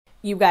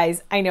You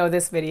guys, I know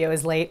this video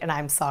is late and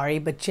I'm sorry,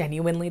 but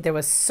genuinely there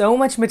was so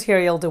much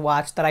material to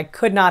watch that I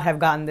could not have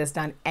gotten this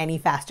done any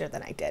faster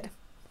than I did.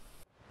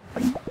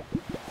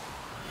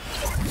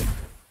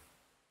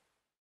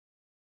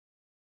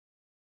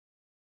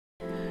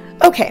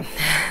 Okay,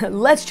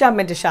 let's jump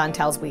into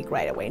Chantal's week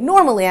right away.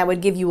 Normally I would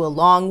give you a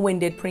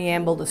long-winded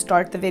preamble to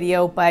start the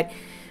video, but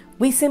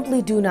we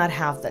simply do not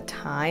have the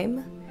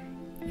time.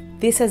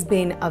 This has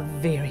been a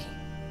very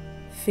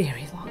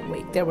long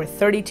week. There were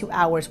 32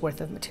 hours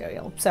worth of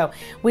material. So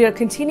we are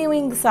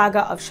continuing the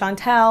saga of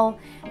Chantal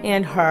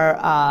and her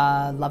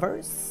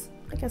lovers,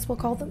 I guess we'll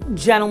call them.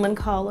 Gentleman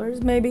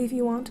callers, maybe, if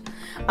you want.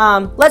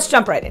 Let's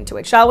jump right into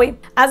it, shall we?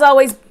 As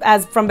always,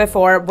 as from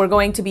before, we're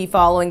going to be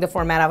following the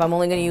format of I'm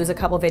only going to use a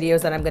couple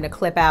videos that I'm going to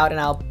clip out and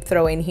I'll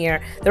throw in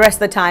here. The rest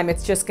of the time,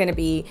 it's just going to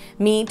be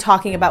me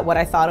talking about what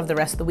I thought of the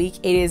rest of the week.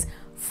 It is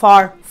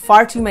far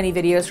too many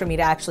videos for me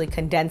to actually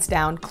condense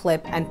down,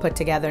 clip, and put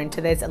together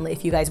into this, and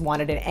if you guys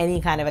wanted it any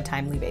kind of a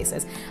timely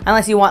basis.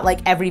 Unless you want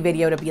like every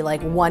video to be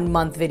like 1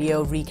 month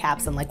video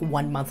recaps and like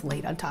 1 month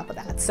late on top of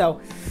that.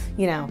 So,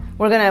 you know,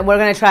 we're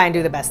gonna try and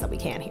do the best that we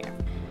can here.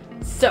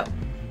 So,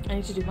 I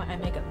need to do my eye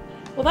makeup.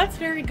 Well, that's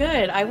very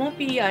good. I won't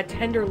be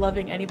tender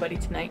loving anybody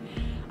tonight.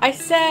 I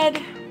said,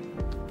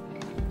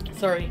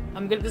 sorry,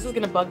 this is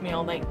gonna bug me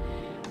all night.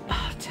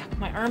 Tuck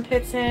my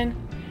armpits in.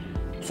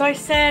 So I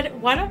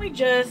said, why don't we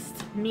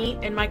just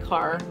meet in my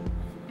car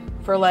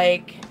for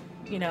like,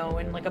 you know,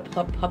 in like a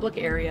public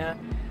area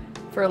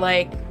for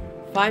like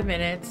 5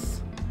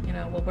 minutes. You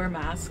know, we'll wear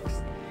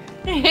masks.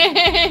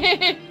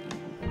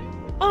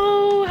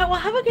 Oh, well,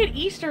 have a good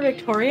Easter,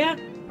 Victoria.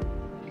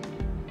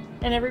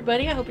 And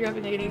everybody, I hope you're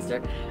having a good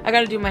Easter. I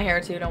gotta do my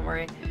hair too, don't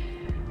worry.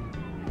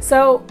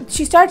 So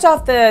she starts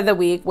off the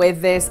week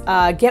with this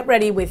get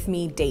ready with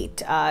me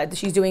date.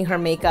 She's doing her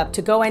makeup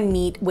to go and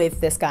meet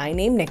with this guy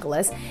named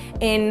Nicholas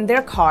in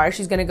their car.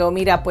 She's gonna go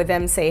meet up with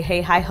him, say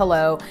hey, hi,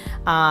 hello,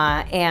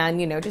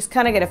 and you know, just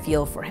kind of get a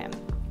feel for him.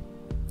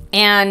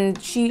 And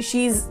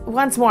she's,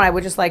 once more, I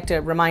would just like to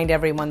remind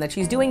everyone that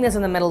she's doing this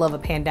in the middle of a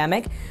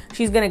pandemic.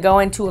 She's gonna go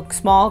into a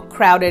small,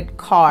 crowded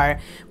car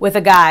with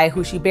a guy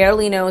who she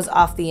barely knows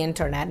off the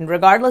internet. And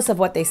regardless of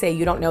what they say,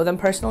 you don't know them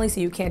personally,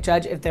 so you can't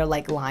judge if they're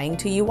like lying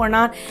to you or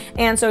not.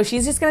 And so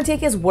she's just gonna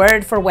take his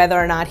word for whether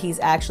or not he's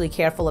actually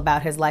careful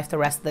about his life the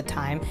rest of the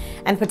time,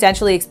 and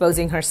potentially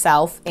exposing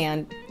herself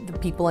and the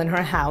people in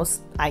her house,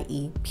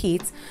 i.e.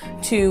 Pete's,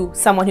 to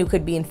someone who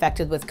could be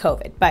infected with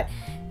COVID. But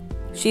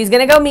she's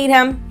gonna go meet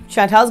him.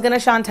 Chantal's gonna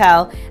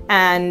Chantal,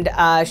 and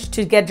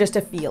to get just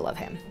a feel of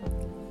him.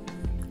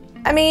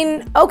 I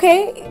mean,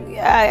 okay.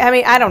 I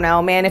mean, I don't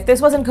know, man. If this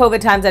wasn't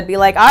COVID times, I'd be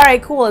like, all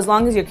right, cool. As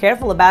long as you're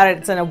careful about it,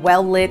 it's in a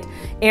well-lit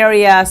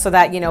area so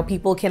that, you know,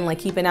 people can like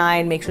keep an eye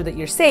and make sure that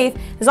you're safe.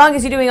 As long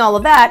as you're doing all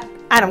of that,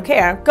 I don't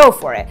care. Go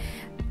for it.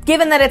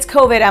 Given that it's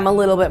COVID, I'm a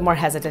little bit more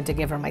hesitant to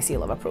give her my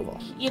seal of approval.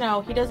 You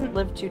know, he doesn't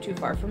live too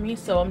far from me,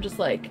 so I'm just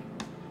like,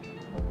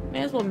 may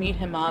as well meet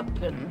him up.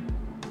 And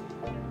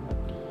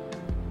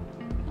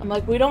I'm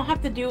like, we don't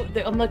have to do,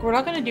 I'm like, we're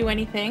not going to do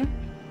anything.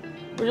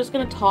 We're just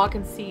going to talk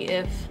and see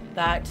if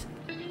that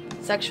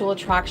sexual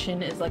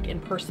attraction is like in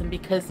person,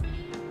 because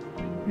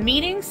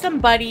meeting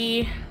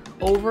somebody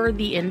over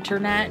the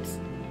internet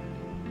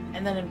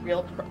and then in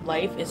real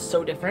life is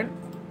so different.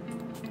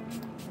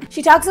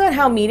 She talks about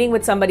how meeting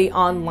with somebody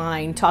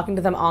online, talking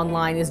to them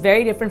online, is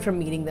very different from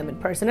meeting them in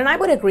person, and I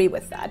would agree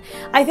with that.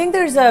 I think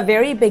there's a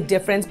very big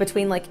difference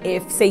between, like,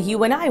 if, say,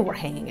 you and I were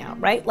hanging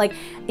out, right? Like,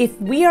 if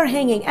we are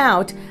hanging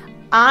out,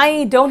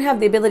 I don't have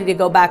the ability to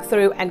go back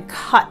through and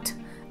cut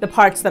the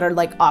parts that are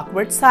like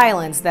awkward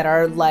silence, that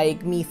are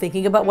like me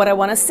thinking about what I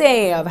want to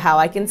say, of how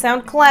I can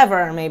sound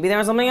clever, maybe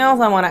there's something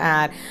else I want to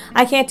add.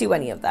 I can't do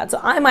any of that,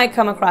 so I might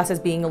come across as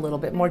being a little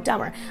bit more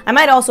dumber. I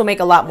might also make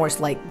a lot more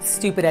like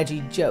stupid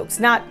edgy jokes,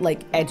 not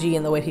like edgy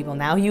in the way people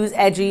now use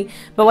edgy,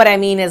 but what I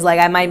mean is like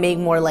I might make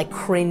more like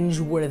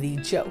cringe-worthy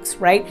jokes,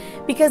 right?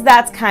 Because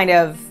that's kind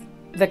of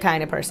the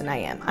kind of person I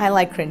am. I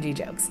like cringy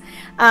jokes.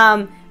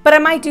 But I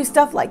might do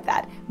stuff like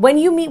that. When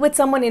you meet with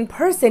someone in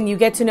person, you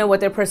get to know what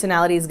their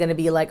personality is going to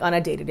be like on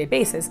a day-to-day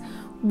basis,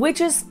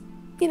 which is,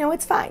 you know,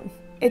 it's fine.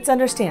 It's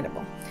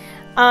understandable.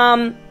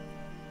 So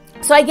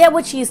I get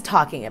what she's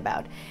talking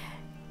about.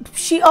 But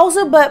she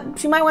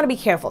might want to be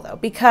careful though,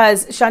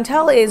 because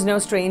Chantal is no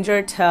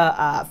stranger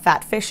to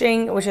fat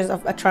fishing, which is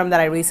a term that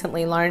I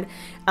recently learned.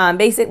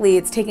 Basically,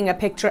 it's taking a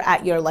picture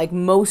at your like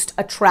most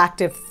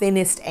attractive,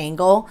 thinnest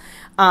angle,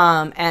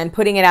 and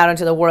putting it out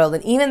into the world.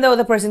 And even though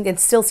the person can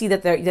still see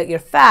that you're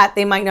fat,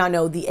 they might not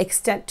know the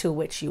extent to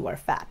which you are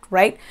fat,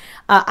 right?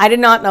 I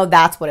did not know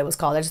that's what it was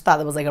called. I just thought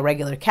it was like a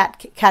regular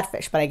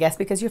catfish, but I guess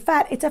because you're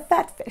fat, it's a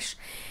fat fish.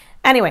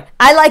 Anyway,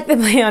 I like the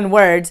play on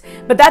words,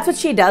 but that's what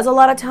she does a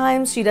lot of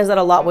times. She does that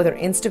a lot with her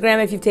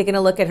Instagram. If you've taken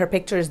a look at her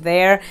pictures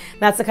there,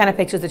 that's the kind of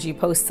pictures that she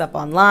posts up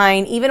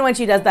online. Even when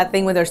she does that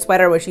thing with her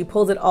sweater where she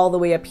pulls it all the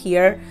way up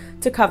here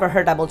to cover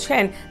her double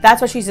chin,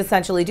 that's what she's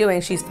essentially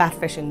doing. She's fat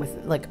fishing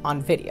with, like,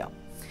 on video.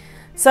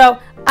 So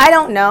I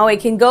don't know.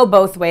 It can go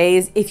both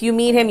ways. If you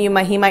meet him,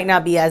 he might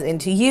not be as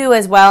into you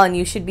as well, and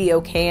you should be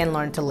okay and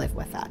learn to live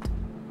with that.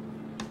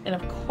 And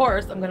of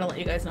course, I'm gonna let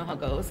you guys know how it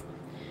goes.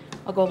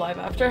 I'll go live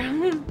after.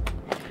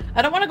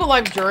 I don't want to go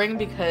live during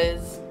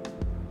because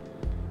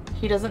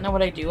he doesn't know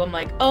what I do. I'm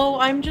like, oh,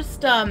 I'm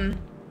just I'm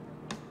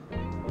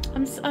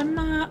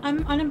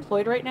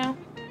unemployed right now.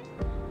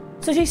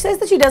 So she says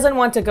that she doesn't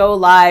want to go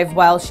live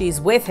while she's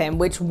with him,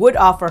 which would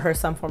offer her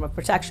some form of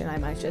protection, I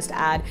might just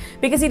add,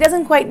 because he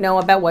doesn't quite know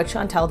about what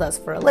Chantal does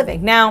for a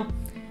living. Now,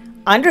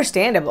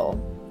 understandable,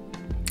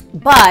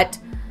 but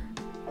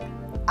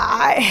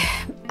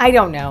I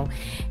don't know.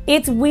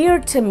 It's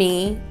weird to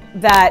me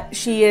that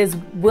she is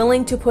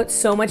willing to put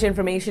so much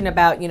information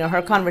about, you know,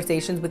 her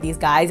conversations with these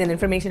guys and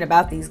information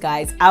about these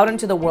guys out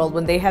into the world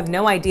when they have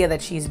no idea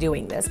that she's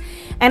doing this.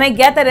 And I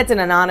get that it's an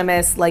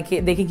anonymous, like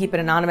they can keep it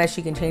anonymous,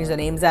 she can change the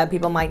names out,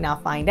 people might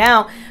not find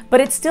out, but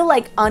it's still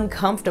like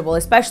uncomfortable,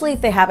 especially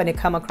if they happen to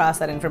come across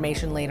that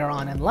information later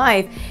on in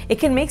life. It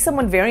can make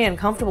someone very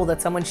uncomfortable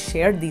that someone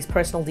shared these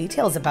personal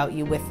details about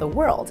you with the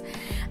world.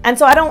 And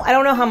so I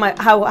don't know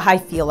how I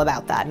feel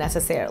about that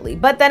necessarily.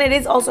 But then it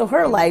is also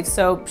her life,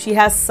 so she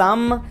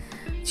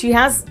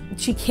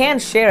can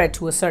share it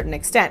to a certain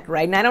extent,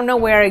 right? And I don't know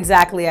where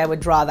exactly I would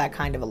draw that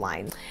kind of a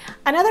line.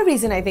 Another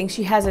reason I think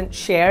she hasn't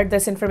shared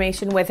this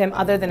information with him,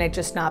 other than it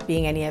just not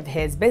being any of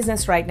his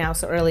business right now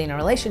so early in a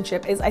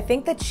relationship, is I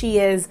think that she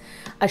is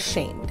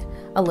ashamed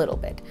a little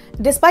bit.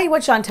 Despite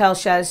what Chantal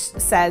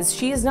says,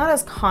 she is not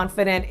as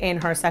confident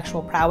in her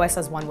sexual prowess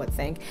as one would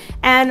think,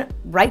 and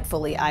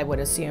rightfully, I would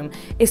assume.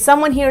 If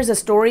someone hears a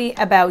story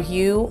about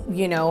you,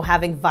 you know,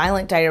 having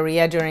violent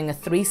diarrhea during a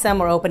threesome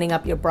or opening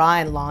up your bra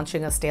and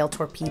launching a stale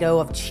torpedo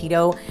of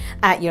Cheeto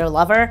at your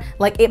lover,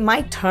 like, it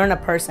might turn a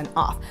person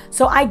off.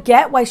 So I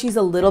get why she's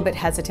a little bit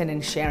hesitant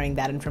in sharing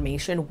that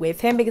information with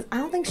him, because I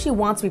don't think she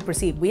wants to be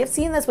perceived. We have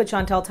seen this with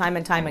Chantal time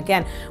and time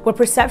again, where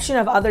perception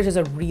of others is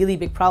a really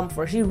big problem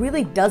for her. She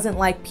really doesn't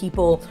like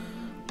people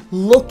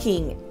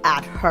looking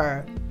at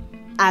her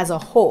as a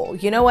whole.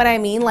 You know what I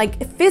mean?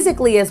 Like,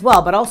 physically as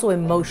well, but also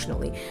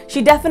emotionally.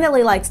 She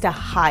definitely likes to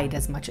hide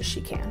as much as she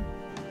can.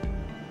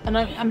 And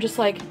I'm just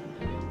like,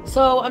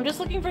 so I'm just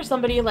looking for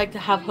somebody like to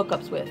have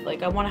hookups with.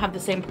 Like, I want to have the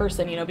same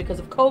person, you know, because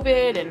of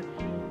COVID and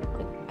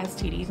like,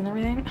 STDs and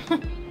everything.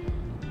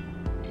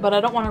 But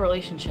I don't want a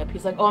relationship.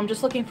 He's like, oh, I'm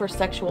just looking for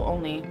sexual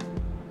only.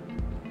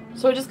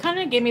 So it just kind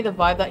of gave me the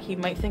vibe that he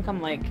might think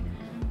I'm like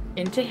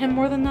into him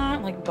more than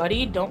that. Like,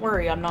 buddy, don't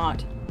worry, I'm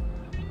not.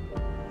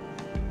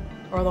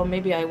 Although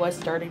maybe I was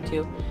starting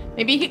to.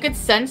 Maybe he could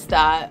sense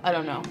that. I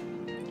don't know.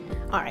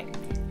 All right,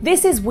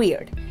 this is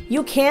weird.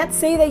 You can't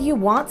say that you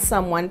want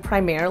someone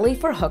primarily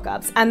for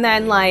hookups and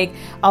then like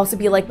also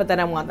be like, but then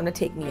I want them to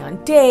take me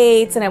on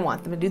dates and I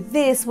want them to do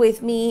this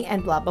with me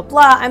and blah, blah,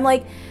 blah. I'm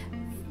like,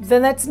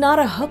 then that's not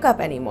a hookup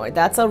anymore.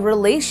 That's a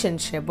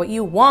relationship. What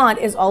you want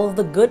is all of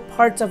the good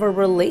parts of a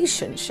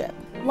relationship.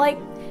 Like,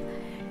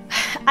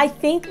 I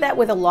think that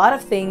with a lot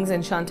of things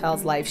in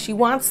Chantal's life, she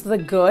wants the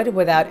good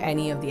without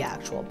any of the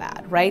actual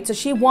bad, right? So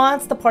she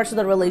wants the parts of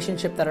the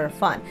relationship that are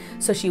fun.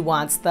 So she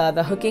wants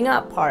the hooking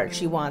up part.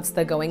 She wants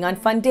the going on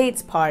fun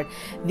dates part.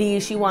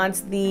 She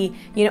wants the,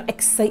 you know,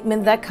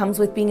 excitement that comes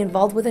with being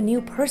involved with a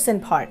new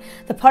person part.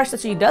 The parts that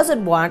she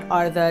doesn't want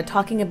are the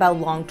talking about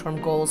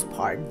long-term goals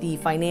part, the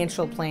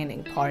financial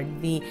planning part,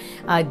 the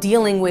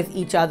dealing with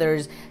each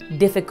other's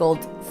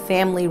difficult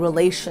family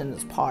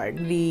relations part,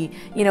 the,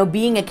 you know,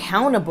 being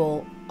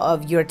accountable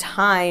of your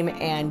time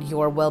and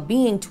your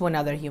well-being to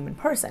another human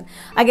person.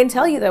 I can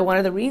tell you that one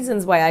of the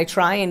reasons why I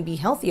try and be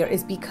healthier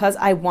is because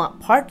I want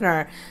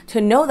partner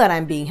to know that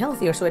I'm being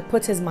healthier, so it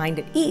puts his mind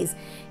at ease.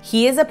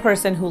 He is a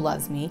person who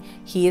loves me.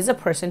 He is a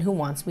person who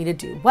wants me to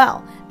do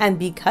well. And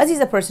because he's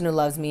a person who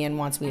loves me and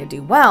wants me to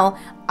do well,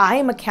 I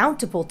am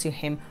accountable to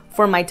him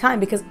for my time,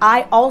 because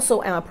I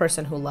also am a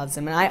person who loves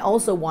him and I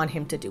also want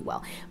him to do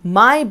well.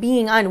 My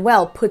being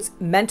unwell puts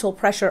mental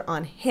pressure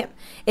on him.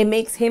 It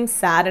makes him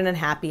sad and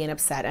unhappy and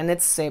upset, and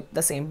it's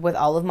the same with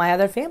all of my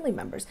other family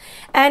members.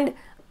 And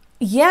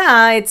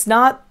yeah, it's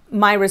not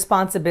my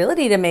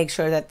responsibility to make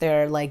sure that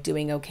they're like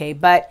doing okay,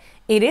 but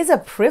it is a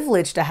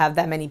privilege to have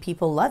that many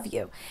people love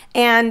you.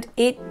 And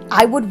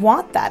I would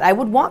want that. I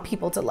would want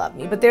people to love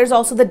me. But there's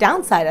also the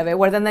downside of it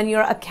where then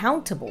you're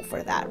accountable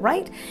for that,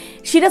 right?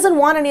 She doesn't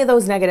want any of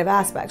those negative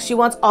aspects. She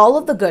wants all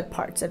of the good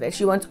parts of it.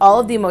 She wants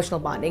all of the emotional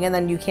bonding, and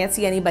then you can't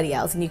see anybody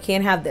else and you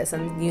can't have this.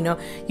 And you know,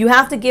 you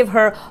have to give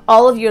her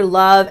all of your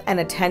love and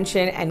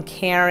attention and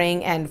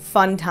caring and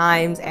fun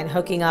times and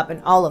hooking up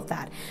and all of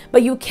that.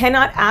 But you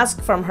cannot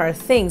ask from her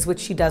things which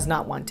she does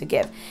not want to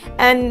give.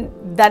 And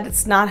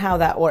that's not how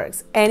that works.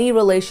 Any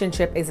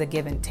relationship is a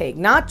give and take,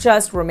 not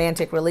just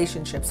romantic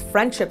relationships.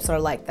 Friendships are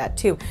like that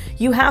too.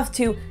 You have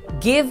to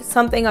give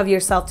something of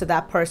yourself to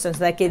that person so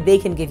that they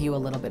can give you a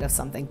little bit of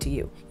something to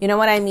you. You know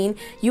what I mean?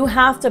 You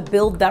have to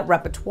build that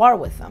repertoire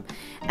with them.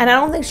 And I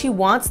don't think she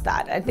wants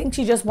that. I think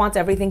she just wants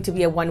everything to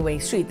be a one-way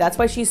street. That's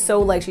why she's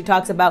so like, she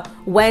talks about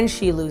when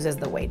she loses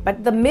the weight.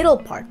 But the middle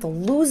part, the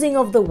losing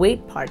of the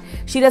weight part,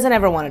 she doesn't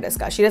ever want to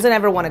discuss. She doesn't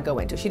ever want to go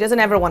into. She doesn't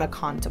ever want to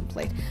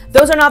contemplate.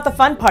 Those are not the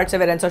fun parts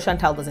of it, and so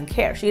Chantal doesn't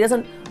care. She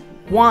doesn't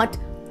want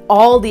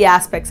all the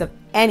aspects of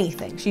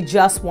anything. She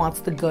just wants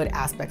the good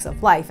aspects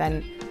of life.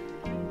 And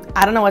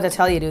I don't know what to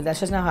tell you, dude. That's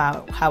just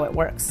not how it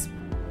works.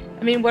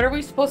 I mean, what are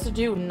we supposed to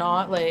do?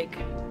 Not like...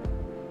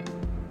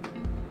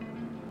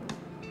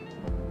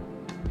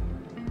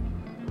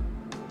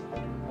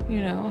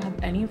 you know,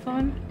 have any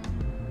fun?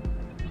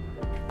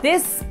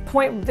 This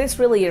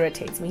really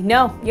irritates me.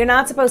 No, you're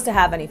not supposed to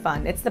have any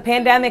fun. It's the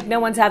pandemic, no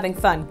one's having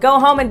fun. Go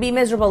home and be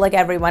miserable like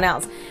everyone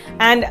else.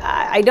 And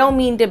I don't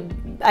mean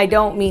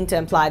to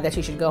imply that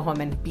she should go home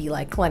and be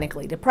like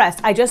clinically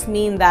depressed. I just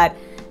mean that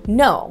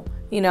no.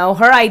 You know,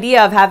 her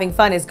idea of having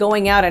fun is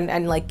going out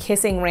and like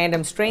kissing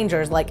random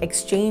strangers, like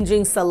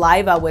exchanging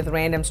saliva with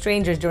random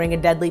strangers during a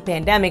deadly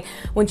pandemic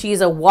when she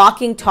is a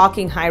walking,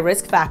 talking high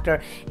risk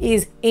factor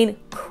is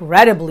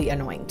incredibly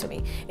annoying to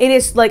me. It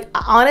is like,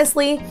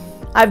 honestly,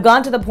 I've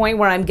gone to the point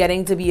where I'm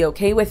getting to be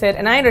okay with it.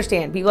 And I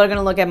understand people are going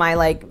to look at my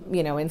like,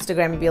 you know,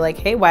 Instagram and be like,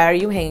 hey, why are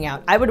you hanging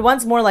out? I would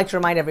once more like to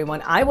remind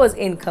everyone, I was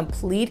in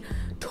complete,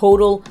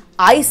 total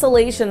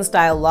isolation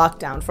style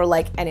lockdown for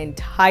like an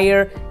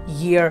entire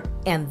year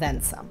and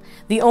then some.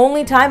 The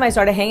only time I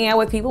started hanging out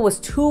with people was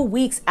 2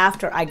 weeks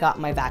after I got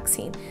my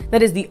vaccine.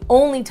 That is the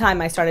only time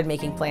I started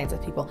making plans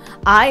with people.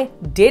 I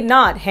did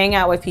not hang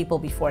out with people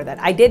before that.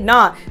 I did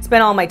not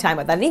spend all my time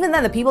with that. And even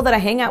then, the people that I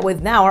hang out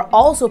with now are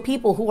also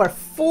people who are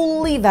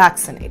fully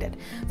vaccinated.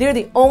 They're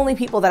the only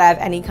people that I have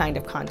any kind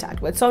of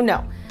contact with. So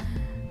no.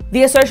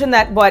 The assertion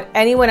that what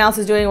anyone else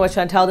is doing, what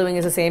Chantal doing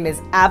is the same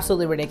is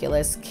absolutely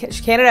ridiculous.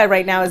 Canada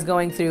right now is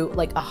going through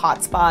like a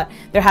hot spot.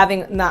 They're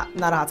having, not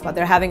a hot spot,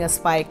 they're having a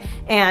spike.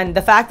 And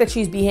the fact that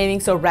she's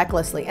behaving so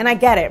recklessly, and I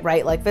get it,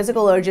 right? Like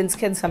physical urges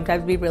can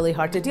sometimes be really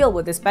hard to deal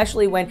with,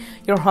 especially when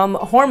your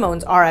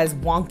hormones are as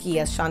wonky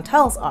as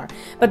Chantal's are.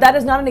 But that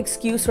is not an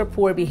excuse for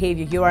poor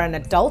behavior. You are an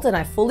adult and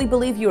I fully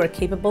believe you are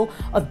capable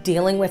of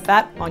dealing with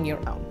that on your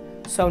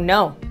own. So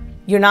no,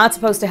 you're not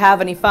supposed to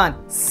have any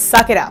fun.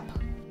 Suck it up.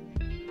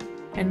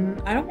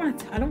 And I don't want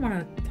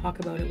to talk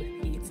about it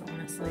with Pete,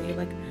 honestly.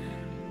 Like,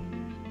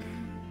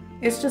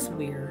 it's just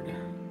weird.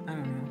 I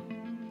don't know.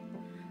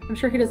 I'm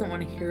sure he doesn't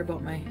want to hear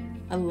about my,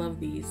 I love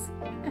these.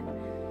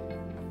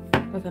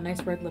 With a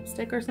nice red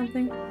lipstick or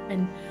something.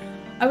 And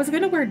I was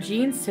going to wear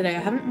jeans today. I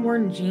haven't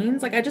worn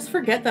jeans. Like, I just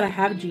forget that I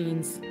have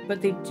jeans.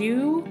 But they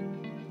do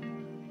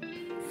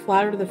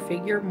flatter the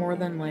figure more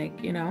than,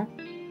 like, you know.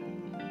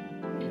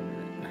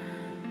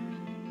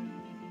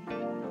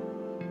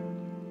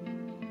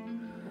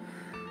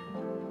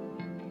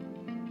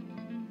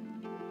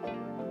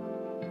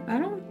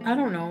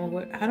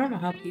 I don't know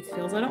how Pete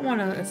feels. I don't want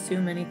to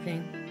assume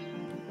anything,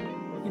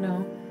 you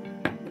know.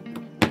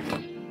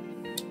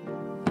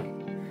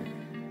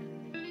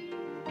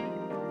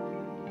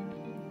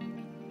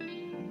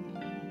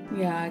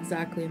 Yeah,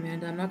 exactly,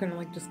 Amanda. I'm not gonna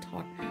like just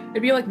talk.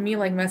 It'd be like me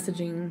like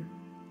messaging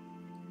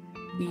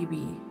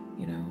BB,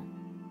 you know.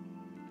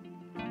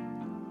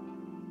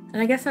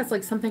 And I guess that's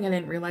like something I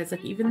didn't realize.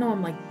 Like even though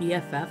I'm like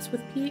BFFs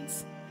with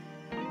Pete,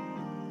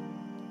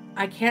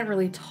 I can't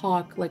really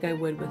talk like I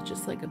would with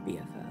just like a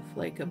BFF.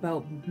 Like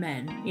about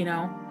men, you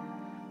know,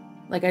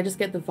 like I just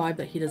get the vibe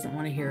that he doesn't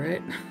want to hear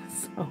it.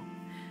 So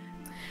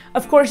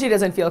of course she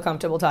doesn't feel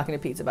comfortable talking to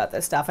Pete about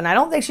this stuff, and I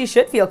don't think she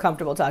should feel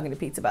comfortable talking to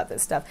Pete about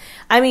this stuff.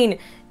 I mean,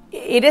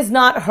 it is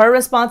not her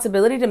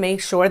responsibility to make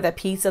sure that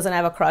Pete doesn't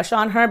have a crush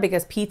on her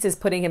because Pete is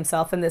putting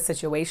himself in this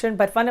situation,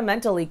 but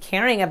fundamentally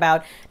caring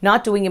about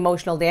not doing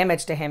emotional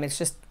damage to him.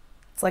 It's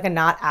like a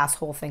not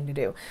asshole thing to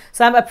do.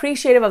 So I'm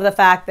appreciative of the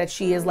fact that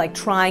she is like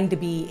trying to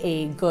be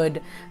a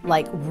good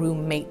like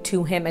roommate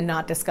to him and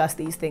not discuss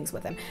these things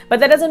with him. But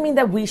that doesn't mean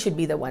that we should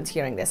be the ones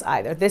hearing this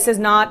either. This is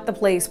not the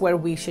place where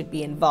we should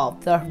be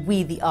involved.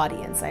 The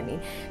audience, I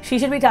mean. She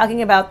should be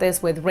talking about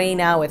this with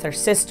Reina, with her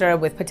sister,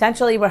 with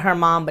potentially with her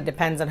mom, but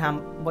depends on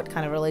what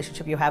kind of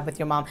relationship you have with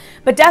your mom.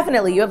 But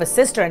definitely you have a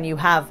sister and you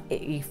have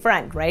a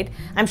friend, right?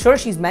 I'm sure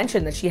she's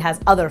mentioned that she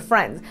has other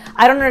friends.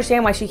 I don't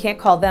understand why she can't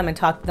call them and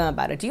talk to them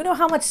about it. Do you know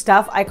how much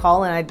stuff I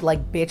call and I'd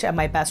like bitch at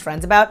my best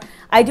friends about?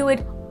 I do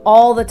it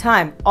all the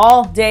time,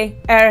 all day,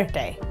 every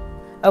day.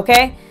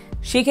 Okay?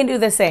 She can do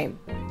the same.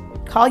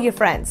 Call your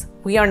friends.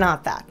 We are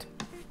not that.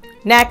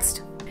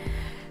 Next.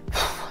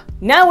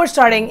 Now we're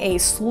starting a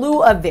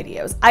slew of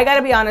videos. I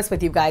gotta be honest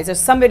with you guys,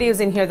 there's some videos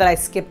in here that I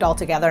skipped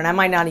altogether and I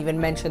might not even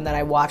mention that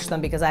I watched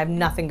them because I have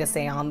nothing to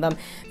say on them.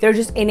 They're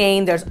just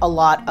inane, there's a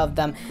lot of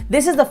them.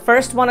 This is the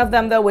first one of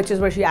them though, which is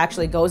where she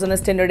actually goes on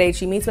this Tinder date.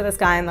 She meets with this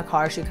guy in the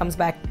car, she comes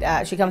back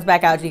out, she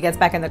gets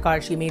back in the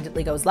car, she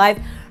immediately goes live.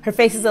 Her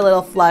face is a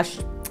little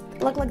flushed. They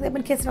look like they've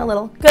been kissing a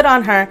little. Good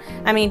on her.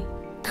 I mean,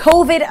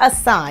 COVID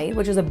aside,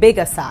 which is a big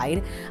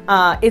aside,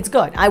 it's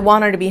good. I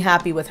want her to be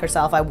happy with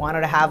herself. I want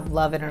her to have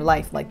love in her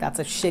life. Like, that's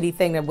a shitty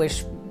thing to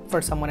wish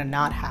for someone to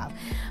not have.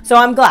 So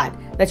I'm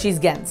glad that she's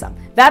getting some.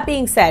 That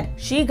being said,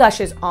 she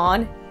gushes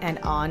on and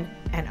on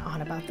and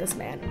on about this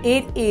man.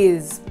 It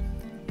is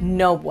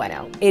no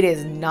bueno. It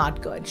is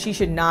not good. She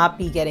should not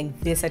be getting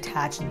this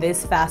attached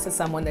this fast to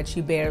someone that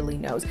she barely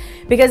knows.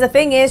 Because the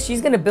thing is,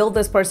 she's going to build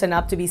this person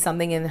up to be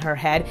something in her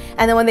head.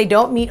 And then when they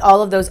don't meet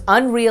all of those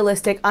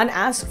unrealistic,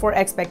 unasked for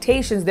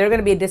expectations, they're going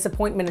to be a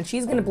disappointment and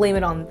she's going to blame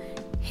it on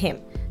him.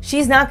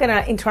 she's not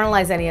gonna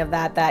internalize any of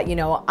that, you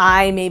know,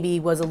 I maybe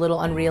was a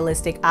little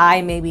unrealistic.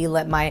 I maybe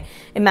let my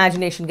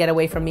imagination get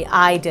away from me.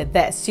 I did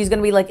this. She's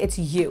gonna be like, it's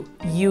you.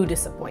 You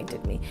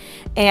disappointed me.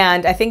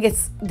 And I think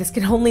this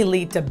can only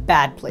lead to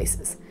bad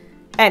places.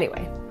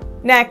 Anyway,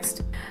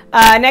 next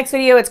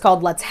video, it's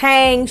called Let's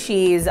Hang.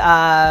 She's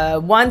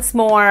once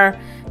more,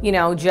 you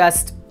know,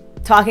 just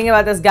talking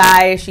about this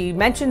guy. She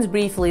mentions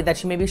briefly that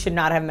she maybe should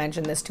not have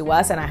mentioned this to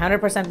us, and I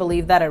 100%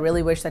 believe that. I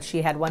really wish that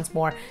she had once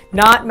more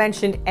not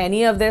mentioned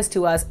any of this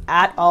to us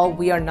at all.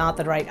 We are not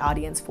the right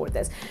audience for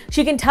this.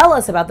 She can tell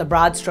us about the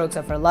broad strokes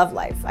of her love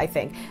life, I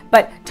think,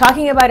 but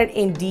talking about it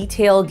in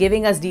detail,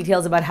 giving us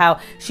details about how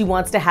she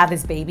wants to have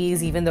his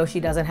babies even though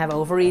she doesn't have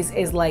ovaries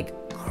is like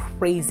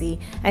crazy,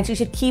 and she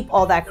should keep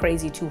all that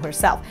crazy to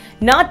herself.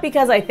 Not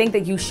because I think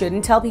that you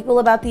shouldn't tell people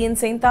about the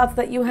insane thoughts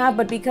that you have,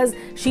 but because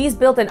she's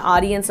built an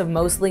audience of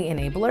mostly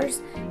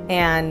enablers,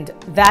 and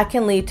that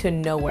can lead to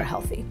nowhere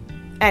healthy.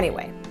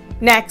 Anyway,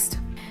 next.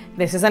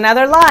 This is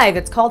another live.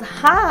 It's called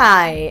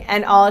Hi,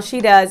 and all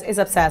she does is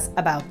obsess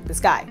about this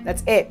guy.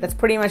 That's it. That's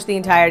pretty much the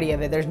entirety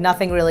of it. There's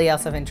nothing really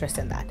else of interest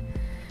in that.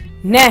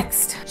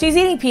 Next, she's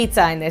eating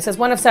pizza in this. It's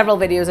one of several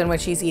videos in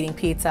which she's eating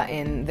pizza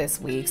in this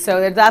week,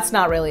 so that's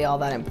not really all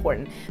that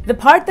important. The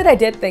part that I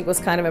did think was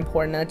kind of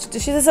important,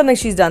 this is something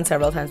she's done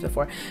several times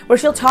before, where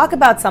she'll talk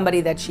about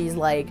somebody that she's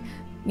like,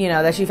 you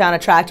know, that she found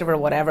attractive or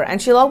whatever, and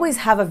she'll always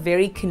have a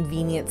very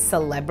convenient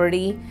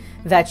celebrity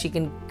that she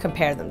can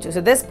compare them to.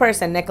 So this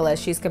person, Nicholas,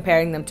 she's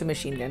comparing them to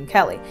Machine Gun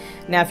Kelly.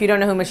 Now, if you don't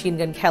know who Machine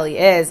Gun Kelly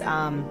is,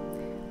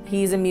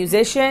 he's a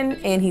musician,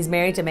 and he's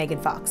married to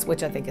Megan Fox,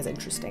 which I think is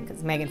interesting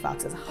because Megan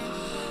Fox is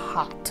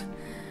hot.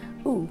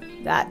 Ooh,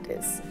 that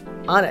is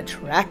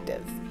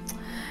unattractive.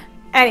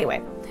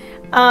 Anyway,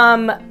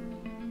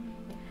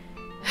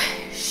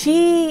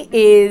 she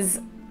is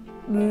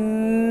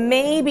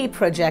maybe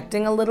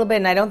projecting a little bit,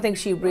 and I don't think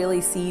she really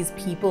sees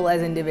people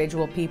as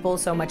individual people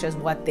so much as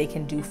what they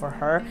can do for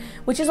her,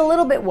 which is a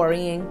little bit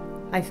worrying,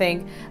 I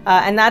think.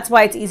 And that's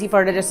why it's easy for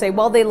her to just say,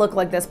 well, they look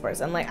like this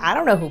person. Like, I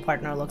don't know who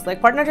Partner looks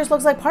like. Partner just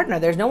looks like Partner.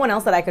 There's no one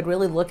else that I could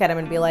really look at him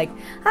and be like,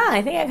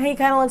 I think he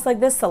kind of looks like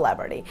this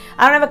celebrity.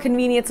 I don't have a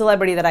convenient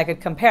celebrity that I could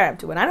compare him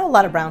to. And I know a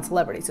lot of brown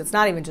celebrities, so it's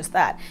not even just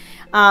that.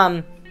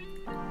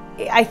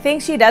 I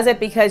think she does it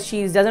because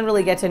she doesn't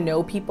really get to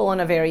know people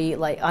on a very,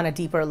 like, on a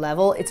deeper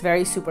level. It's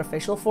very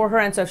superficial for her.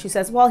 And so if she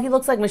says, well, he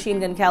looks like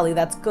Machine Gun Kelly,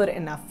 that's good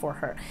enough for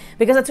her.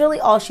 Because that's really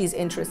all she's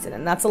interested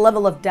in. That's the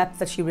level of depth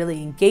that she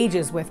really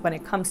engages with when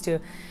it comes to,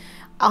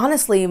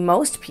 honestly,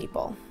 most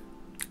people.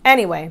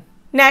 Anyway,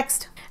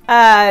 next.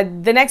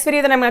 The next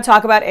video that I'm going to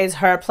talk about is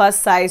her plus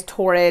size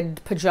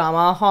torrid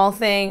pajama haul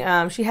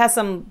thing. She has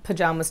some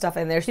pajama stuff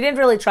in there. She didn't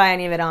really try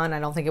any of it on. I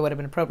don't think it would have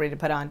been appropriate to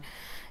put on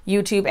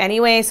YouTube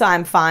anyway, so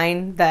I'm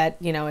fine that,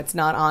 you know, it's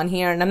not on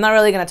here, and I'm not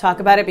really going to talk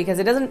about it because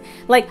it doesn't,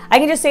 like, I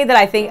can just say that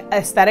I think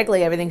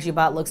aesthetically everything she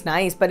bought looks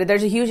nice, but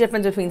there's a huge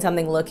difference between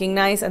something looking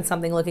nice and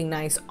something looking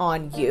nice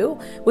on you,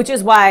 which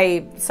is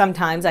why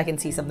sometimes I can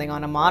see something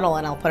on a model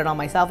and I'll put it on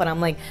myself and I'm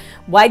like,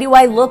 why do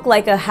I look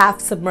like a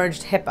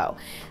half-submerged hippo?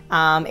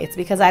 It's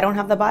because I don't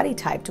have the body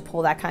type to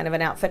pull that kind of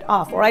an outfit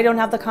off, or I don't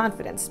have the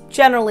confidence.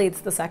 Generally,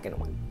 it's the second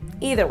one.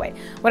 Either way,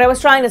 what I was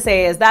trying to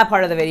say is that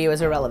part of the video is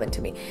irrelevant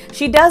to me.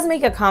 She does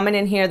make a comment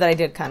in here that I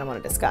did kind of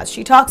want to discuss.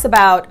 She talks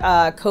about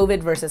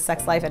COVID versus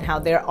sex life and how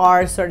there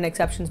are certain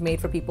exceptions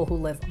made for people who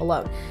live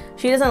alone.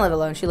 She doesn't live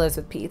alone, she lives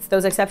with Pete's.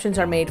 Those exceptions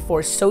are made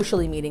for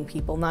socially meeting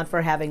people, not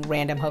for having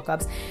random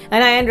hookups.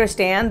 And I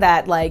understand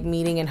that, like,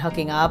 meeting and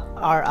hooking up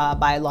are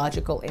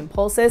biological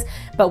impulses,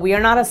 but we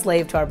are not a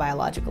slave to our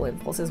biological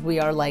impulses. We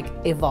are, like,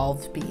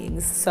 evolved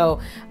beings. So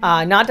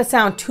not to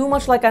sound too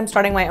much like I'm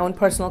starting my own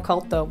personal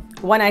cult, though,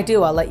 when I do,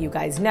 I'll let you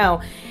guys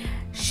know.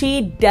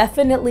 She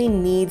definitely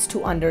needs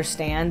to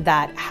understand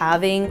that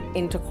having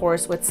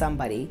intercourse with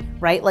somebody,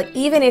 right? Like,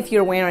 even if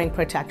you're wearing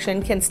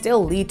protection, can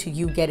still lead to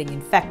you getting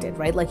infected,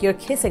 right? Like, you're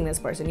kissing this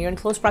person, you're in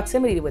close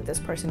proximity with this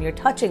person, you're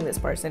touching this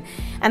person,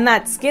 and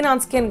that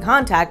skin-on-skin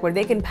contact where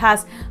they can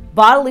pass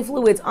bodily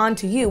fluids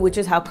onto you, which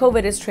is how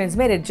COVID is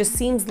transmitted, just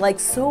seems like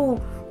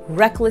so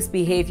reckless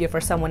behavior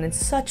for someone in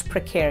such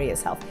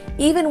precarious health.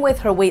 Even with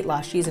her weight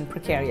loss, she's in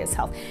precarious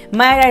health.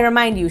 Might I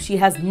remind you, she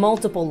has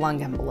multiple lung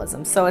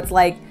embolisms, so it's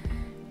like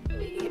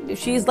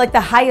she's like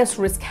the highest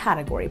risk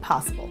category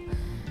possible.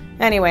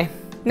 Anyway,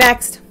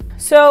 next.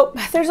 So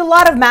there's a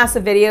lot of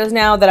massive videos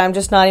now that I'm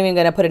just not even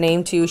going to put a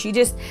name to. She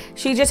just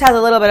has a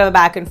little bit of a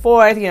back and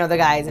forth. You know, the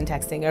guy isn't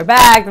texting her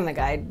back, and the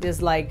guy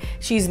is like,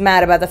 she's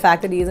mad about the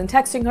fact that he isn't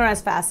texting her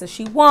as fast as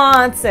she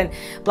wants, and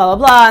blah, blah,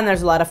 blah. And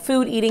there's a lot of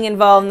food eating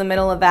involved in the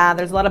middle of that.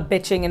 There's a lot of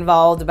bitching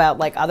involved about,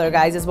 like, other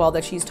guys as well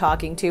that she's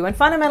talking to. And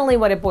fundamentally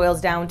what it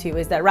boils down to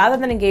is that rather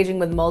than engaging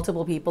with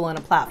multiple people on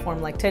a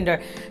platform like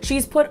Tinder,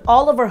 she's put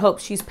all of her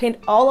hopes, she's pinned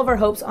all of her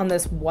hopes on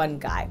this one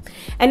guy.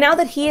 And now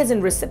that he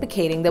isn't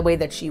reciprocating the way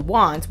that she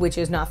wants, which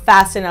is not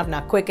fast enough,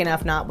 not quick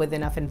enough, not with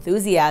enough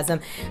enthusiasm,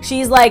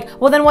 she's like,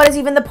 well, then what is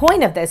even the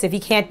point of this if he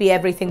can't be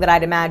everything that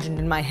I'd imagined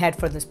in my head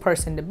for this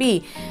person to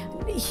be?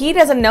 He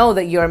doesn't know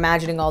that you're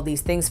imagining all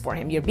these things for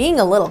him. You're being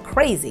a little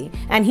crazy,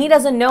 and he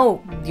doesn't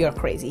know you're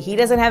crazy. He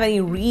doesn't have any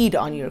read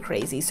on you're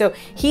crazy. So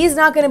he's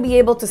not going to be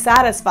able to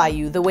satisfy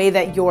you the way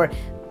that your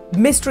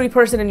mystery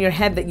person in your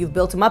head that you've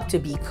built him up to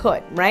be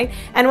could, right?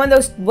 And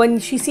when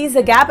she sees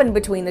the gap in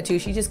between the two,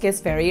 she just gets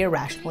very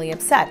irrationally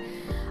upset.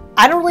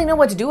 I don't really know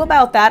what to do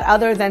about that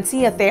other than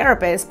see a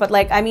therapist, but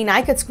like, I mean,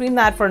 I could scream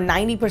that for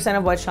 90%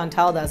 of what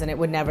Chantal does and it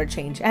would never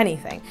change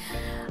anything.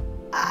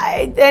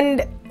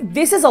 And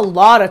this is a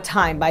lot of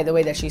time, by the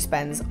way, that she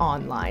spends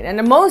online.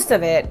 And most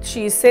of it,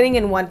 she's sitting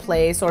in one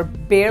place or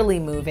barely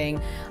moving.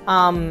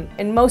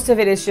 And most of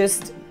it is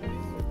just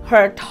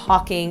her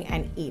talking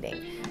and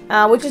eating.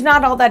 Which is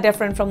not all that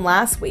different from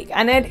last week.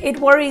 And it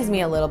worries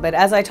me a little bit,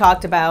 as I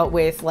talked about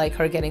with like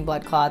her getting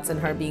blood clots and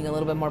her being a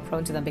little bit more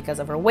prone to them because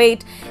of her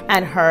weight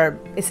and her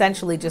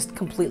essentially just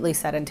completely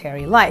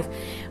sedentary life.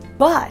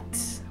 But,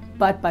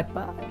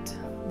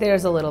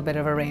 there's a little bit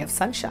of a ray of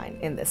sunshine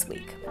in this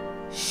week.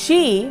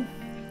 She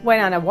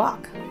went on a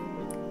walk.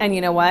 And you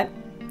know what?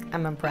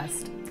 I'm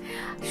impressed.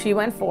 She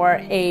went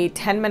for a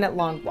 10-minute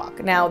long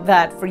walk. Now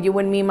that for you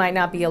and me might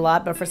not be a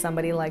lot, but for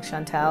somebody like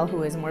Chantal,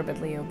 who is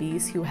morbidly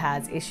obese, who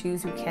has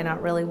issues, who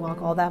cannot really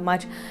walk all that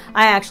much,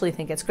 I actually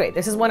think it's great.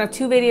 This is one of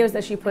 2 videos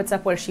that she puts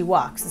up where she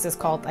walks. This is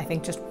called, I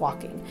think, just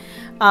walking.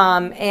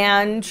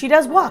 And she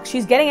does walk.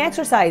 She's getting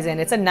exercise in.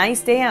 It's a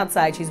nice day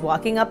outside. She's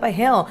walking up a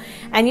hill.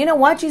 And you know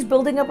what? She's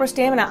building up her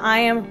stamina. I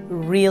am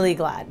really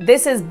glad.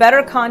 This is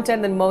better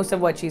content than most of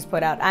what she's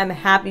put out. I'm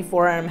happy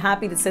for her. I'm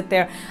happy to sit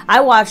there.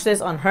 I watched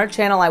this on her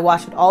channel. I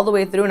watched it all the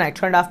way through and I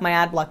turned off my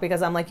ad block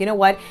because I'm like, you know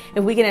what?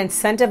 If we can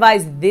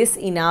incentivize this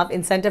enough,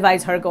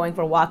 incentivize her going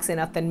for walks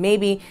enough, then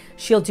maybe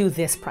she'll do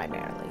this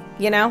primarily,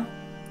 you know?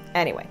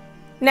 Anyway.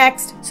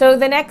 Next, so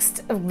the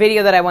next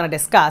video that I want to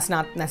discuss,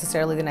 not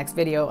necessarily the next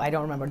video, I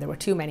don't remember, there were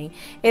too many.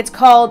 It's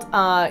called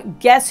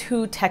Guess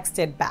Who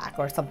Texted Back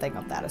or something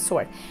of that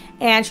sort.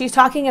 And she's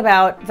talking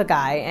about the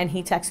guy and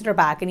he texted her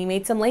back and he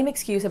made some lame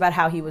excuse about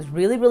how he was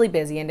really, really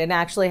busy and didn't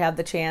actually have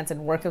the chance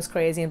and work was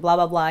crazy and blah,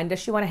 blah, blah. And does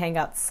she want to hang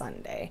out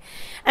Sunday?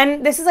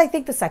 And this is, I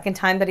think, the second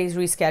time that he's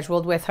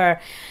rescheduled with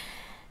her.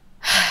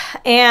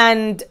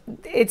 And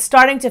it's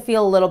starting to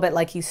feel a little bit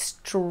like he's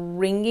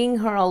stringing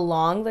her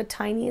along the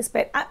tiniest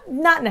bit.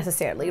 Not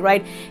necessarily,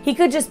 right? He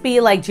could just be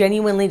like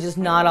genuinely just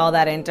not all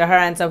that into her,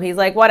 and so he's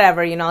like,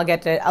 whatever, you know, I'll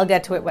get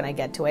to it when I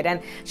get to it.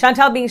 And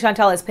Chantal being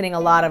Chantal is pinning a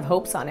lot of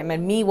hopes on him,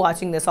 and me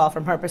watching this all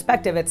from her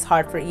perspective, it's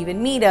hard for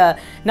even me to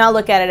not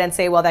look at it and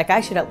say, well, that guy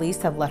should at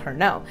least have let her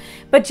know.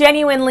 But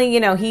genuinely, you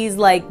know, he's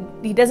like,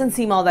 he doesn't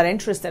seem all that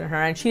interested in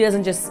her, and she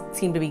doesn't just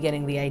seem to be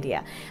getting the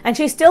idea. And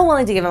she's still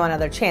willing to give him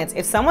another chance.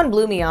 If someone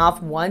blew me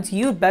off once,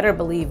 you'd better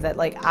believe that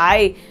like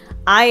I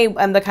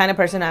am the kind of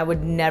person I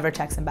would never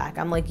text him back.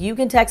 I'm like, you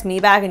can text me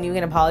back and you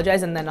can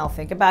apologize and then I'll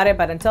think about it,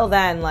 but until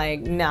then,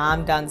 like, nah,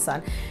 I'm done,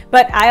 son.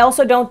 But I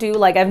also don't do,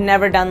 like, I've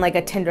never done like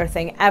a Tinder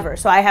thing ever,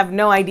 so I have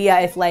no idea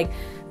if like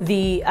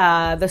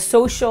the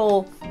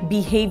social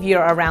behavior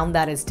around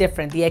that is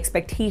different, the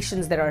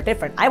expectations that are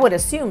different. I would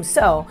assume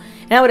so,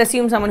 and I would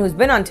assume someone who's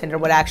been on Tinder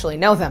would actually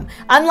know them,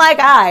 unlike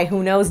I,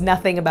 who knows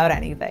nothing about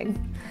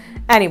anything.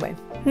 Anyway,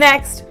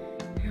 next.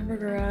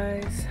 Hamburger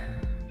eyes.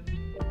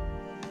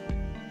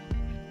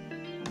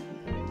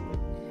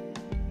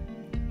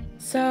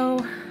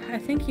 So, I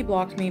think he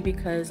blocked me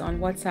because on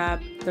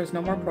WhatsApp, there's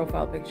no more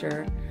profile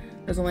picture.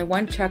 There's only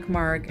one check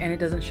mark and it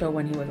doesn't show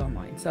when he was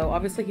online. So,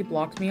 obviously he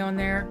blocked me on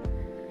there.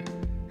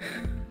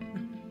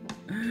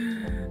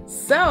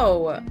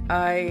 So,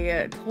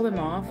 I told him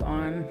off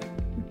on...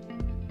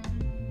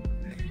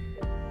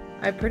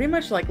 I pretty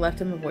much like left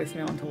him a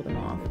voicemail and told him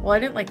off. Well, I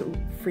didn't like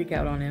freak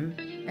out on him.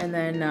 And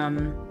then,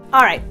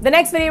 all right, the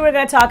next video we're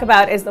going to talk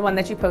about is the one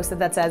that you posted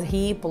that says,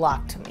 he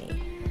blocked me.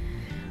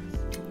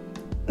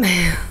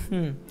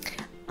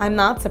 I'm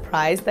not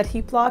surprised that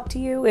he blocked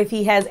you. If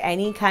he has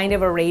any kind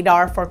of a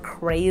radar for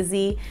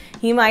crazy,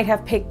 he might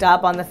have picked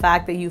up on the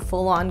fact that you've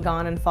full on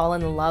gone and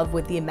fallen in love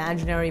with the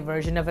imaginary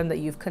version of him that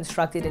you've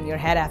constructed in your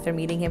head after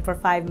meeting him for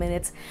 5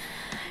 minutes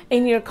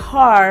in your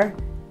car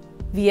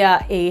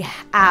via a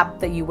app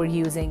that you were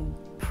using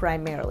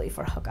primarily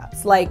for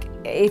hookups. Like,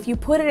 if you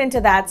put it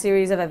into that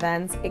series of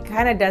events, it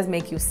kind of does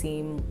make you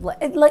seem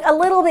like a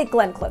little bit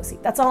Glenn Close-y.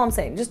 That's all I'm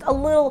saying. Just a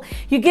little,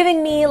 you're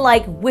giving me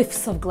like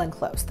whiffs of Glenn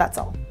Close, that's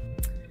all.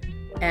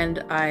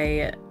 And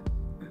I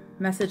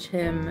messaged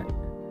him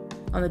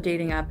on the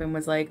dating app and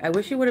was like, I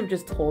wish you would have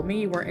just told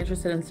me you weren't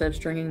interested instead of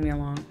stringing me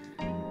along.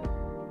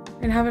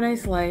 And have a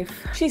nice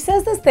life. She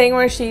says this thing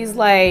where she's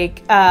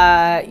like,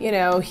 you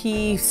know,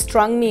 he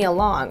strung me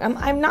along.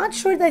 I'm not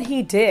sure that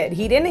he did.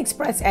 He didn't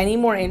express any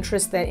more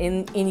interest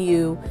in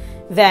you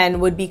than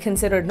would be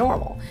considered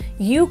normal.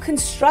 You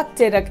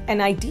constructed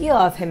an idea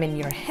of him in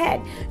your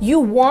head. You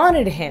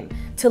wanted him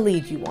to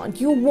lead you on.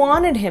 You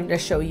wanted him to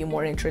show you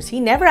more interest. He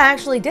never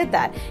actually did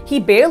that. He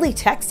barely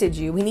texted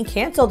you and he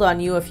canceled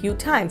on you a few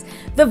times.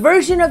 The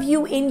version of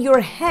you in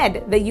your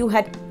head that you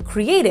had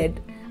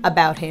created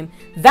about him,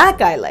 that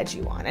guy led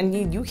you on.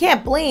 And you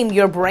can't blame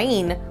your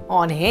brain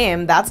on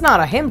him. That's not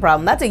a him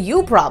problem. That's a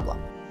you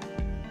problem.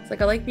 It's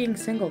like, I like being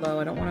single though.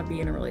 I don't want to be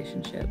in a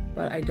relationship,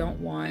 but I don't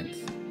want,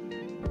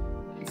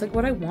 it's like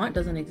what I want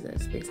doesn't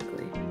exist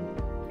basically.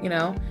 You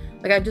know,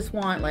 like I just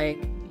want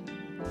like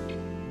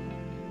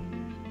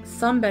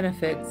some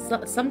benefits,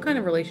 some kind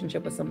of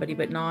relationship with somebody,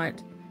 but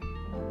not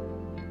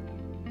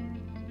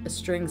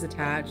strings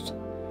attached,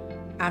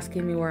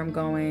 asking me where I'm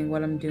going,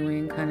 what I'm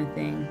doing kind of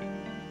thing.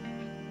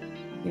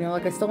 You know,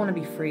 like I still want to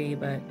be free,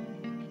 but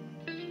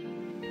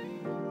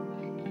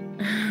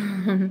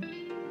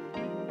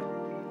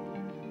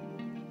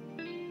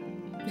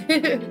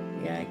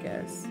yeah, I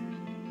guess.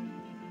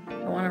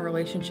 I want a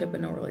relationship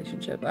but no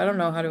relationship. I don't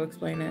know how to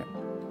explain it.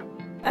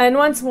 And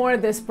once more,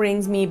 this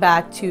brings me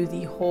back to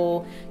the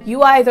whole,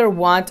 you either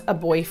want a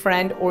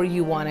boyfriend or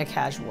you want a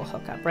casual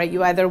hookup, right?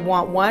 You either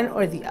want one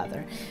or the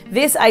other.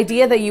 This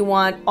idea that you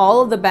want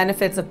all of the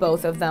benefits of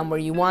both of them, where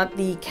you want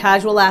the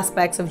casual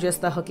aspects of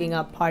just the hooking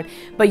up part,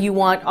 but you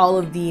want all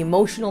of the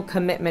emotional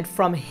commitment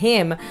from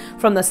him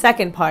from the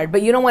second part,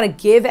 but you don't want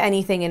to give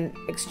anything in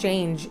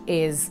exchange,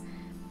 is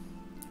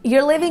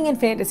you're living in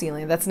fantasy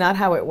land. That's not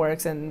how it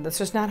works, and that's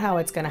just not how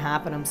it's going to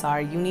happen. I'm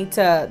sorry. You need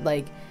to,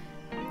 like,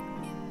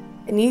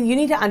 you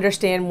need to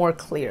understand more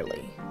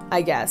clearly,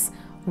 I guess,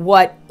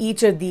 what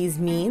each of these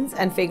means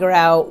and figure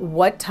out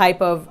what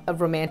type of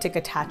romantic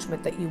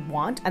attachment that you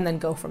want, and then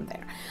go from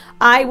there.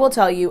 I will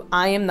tell you,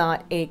 I am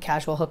not a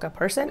casual hookup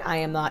person. I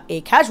am not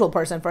a casual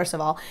person, first of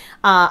all.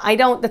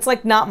 That's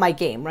like not my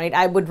game, right?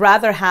 I would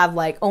rather have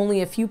like only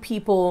a few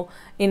people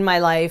in my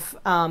life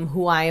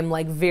who I am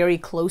like very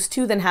close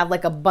to than have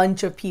like a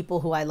bunch of people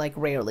who I like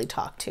rarely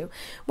talk to,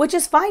 which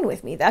is fine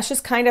with me. That's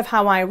just kind of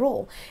how I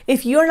roll.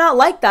 If you're not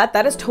like that,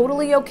 that is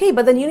totally okay.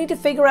 But then you need to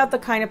figure out the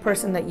kind of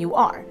person that you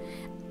are,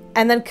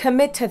 and then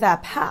commit to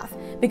that path,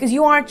 because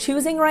you aren't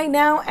choosing right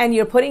now and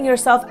you're putting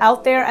yourself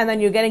out there, and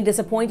then you're getting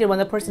disappointed when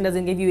the person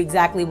doesn't give you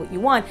exactly what you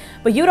want,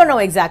 but you don't know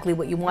exactly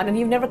what you want and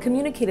you've never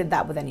communicated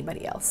that with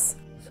anybody else.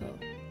 So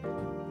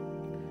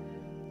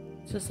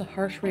it's just a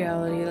harsh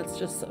reality that's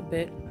just a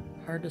bit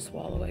hard to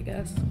swallow, I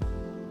guess.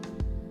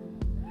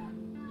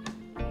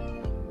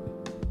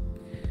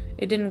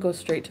 It didn't go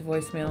straight to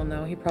voicemail,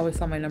 no. He probably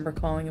saw my number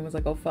calling and was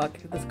like, oh fuck,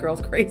 this girl's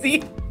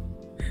crazy.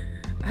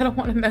 I don't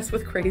want to mess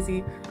with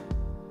crazy.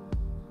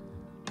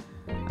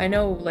 I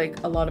know,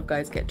 like, a lot of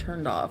guys get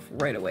turned off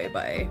right away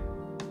by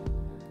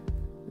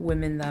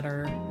women that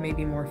are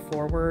maybe more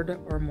forward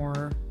or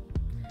more,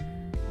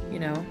 you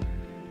know.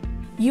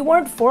 You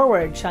weren't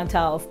forward,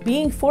 Chantal.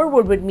 Being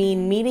forward would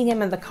mean meeting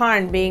him in the car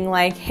and being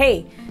like,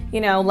 hey,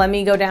 you know, let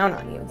me go down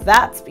on you.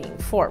 That's being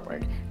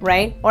forward,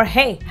 right? Or,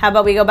 hey, how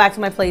about we go back to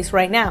my place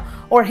right now?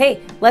 Or,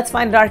 hey, let's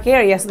find a dark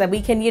area so that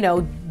we can, you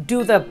know,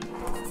 do the,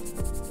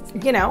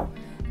 you know,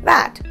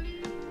 that.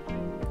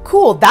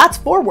 Cool, that's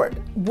forward.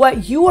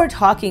 What you are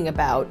talking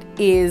about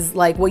is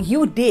like, what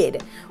you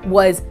did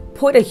was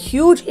put a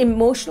huge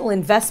emotional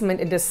investment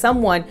into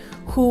someone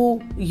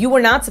who you were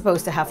not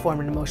supposed to have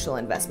formed an emotional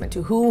investment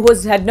to, who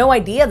had no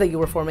idea that you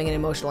were forming an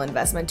emotional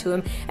investment to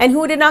him, and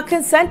who did not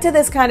consent to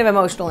this kind of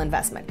emotional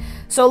investment.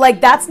 So like,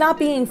 that's not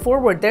being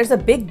forward. There's a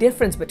big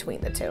difference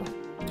between the two.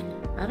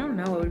 I don't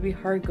know, it would be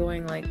hard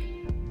going like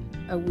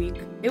a week.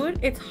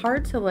 It's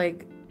hard to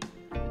like,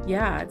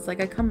 yeah, it's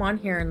like I come on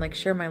here and like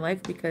share my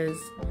life because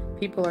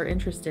people are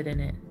interested in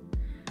it.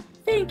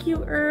 Thank you,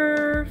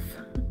 Irf.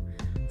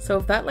 So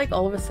if that like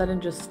all of a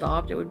sudden just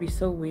stopped, it would be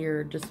so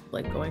weird, just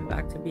like going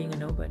back to being a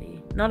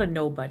nobody. Not a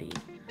nobody.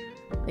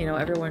 You know,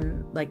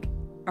 everyone, like,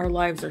 our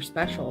lives are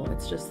special.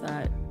 It's just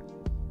that,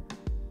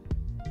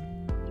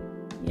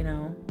 you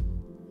know,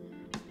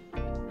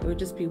 it would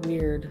just be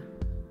weird.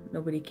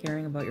 Nobody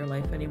caring about your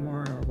life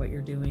anymore or what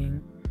you're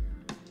doing.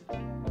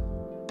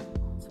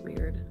 It's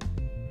weird.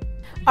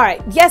 All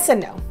right, yes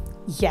and no.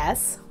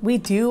 Yes, we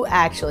do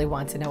actually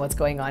want to know what's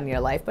going on in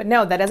your life, but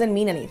no, that doesn't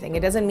mean anything. It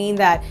doesn't mean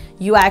that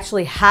you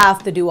actually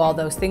have to do all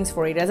those things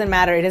for you. It doesn't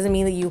matter. It doesn't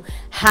mean that you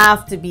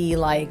have to be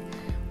like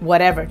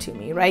whatever to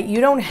me, right?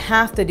 You don't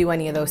have to do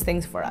any of those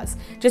things for us.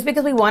 Just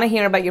because we want to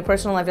hear about your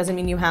personal life doesn't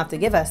mean you have to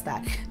give us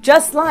that.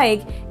 Just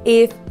like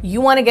if you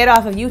want to get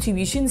off of YouTube,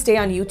 you shouldn't stay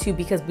on YouTube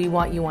because we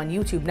want you on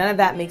YouTube. None of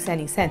that makes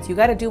any sense. You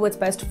got to do what's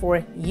best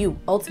for you,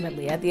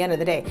 ultimately, at the end of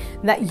the day.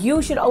 That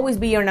you should always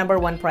be your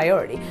 #1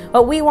 priority.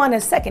 What we want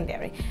is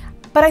secondary.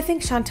 But I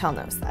think Chantal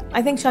knows that.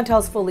 I think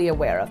Chantal's fully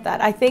aware of that.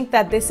 I think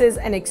that this is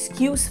an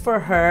excuse for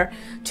her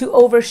to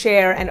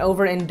overshare and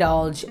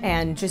overindulge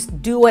and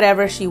just do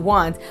whatever she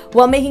wants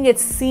while making it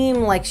seem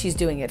like she's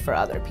doing it for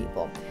other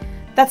people.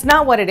 That's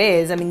not what it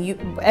is. I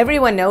mean,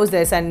 everyone knows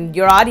this, and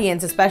your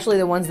audience, especially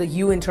the ones that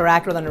you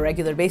interact with on a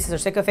regular basis, are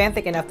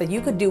sycophantic enough that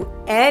you could do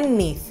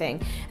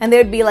anything and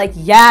they'd be like,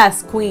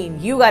 yes, queen,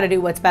 you got to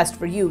do what's best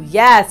for you.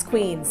 Yes,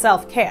 queen,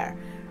 self-care,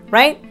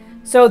 right?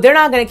 So they're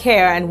not going to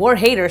care, and we're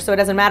haters, so it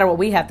doesn't matter what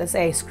we have to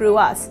say. Screw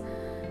us.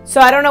 So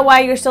I don't know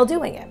why you're still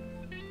doing it.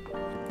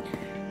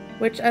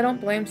 Which I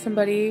don't blame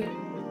somebody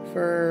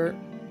for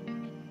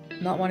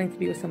not wanting to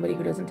be with somebody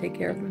who doesn't take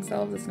care of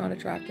themselves. It's not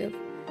attractive.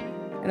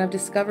 And I've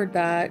discovered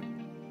that,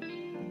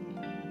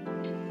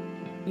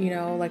 you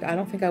know, like, I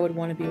don't think I would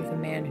want to be with a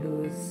man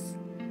who's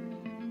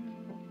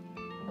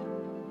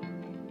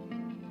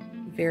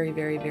very,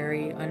 very,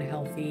 very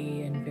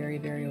unhealthy and very,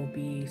 very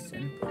obese.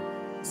 And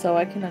so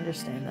I can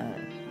understand that.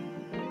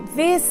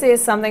 This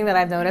is something that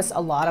I've noticed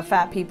a lot of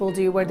fat people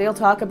do, where they'll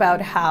talk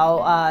about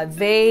how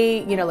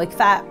they, you know, like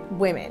fat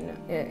women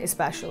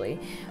especially,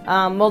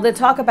 well, they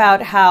talk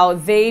about how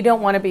they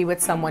don't want to be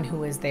with someone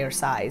who is their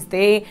size.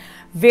 They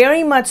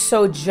very much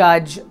so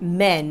judge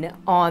men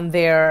on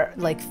their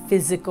like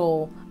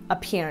physical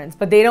appearance,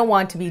 but they don't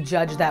want to be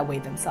judged that way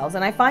themselves.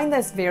 And I find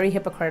this very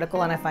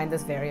hypocritical, and I find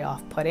this very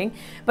off-putting,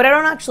 but I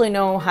don't actually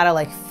know how to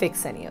like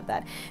fix any of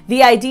that.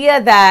 The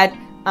idea that,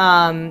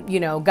 you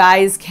know,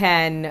 guys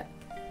can,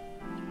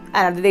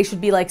 I don't know, they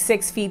should be like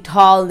 6 feet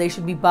tall and they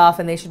should be buff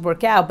and they should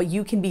work out, but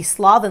you can be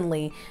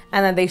slovenly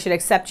and then they should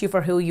accept you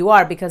for who you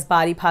are because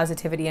body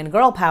positivity and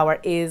girl power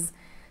is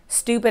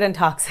stupid and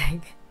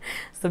toxic.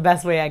 It's the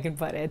best way I can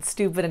put it. It's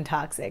stupid and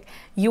toxic.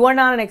 You are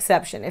not an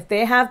exception. If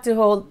they have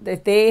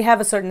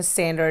a certain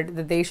standard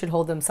that they should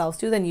hold themselves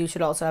to, then you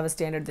should also have a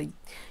standard that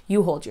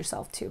you hold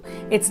yourself to.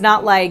 It's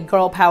not like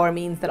girl power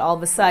means that all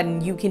of a sudden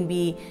you can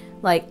be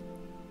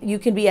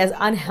as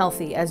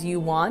unhealthy as you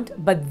want,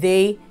 but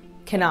they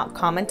cannot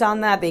comment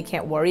on that. They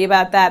can't worry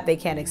about that. They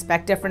can't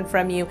expect different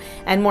from you.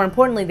 And more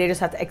importantly, they just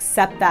have to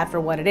accept that for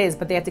what it is,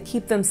 but they have to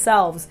keep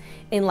themselves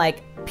in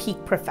like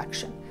peak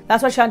perfection.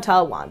 That's what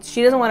Chantal wants.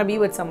 She doesn't want to be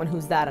with someone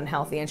who's that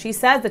unhealthy, and she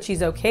says that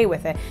she's okay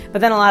with it. But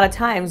then a lot of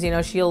times, you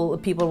know,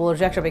 people will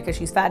reject her because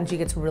she's fat, and she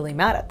gets really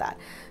mad at that.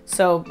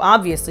 So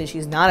obviously,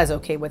 she's not as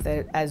okay with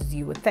it as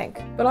you would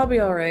think. But I'll be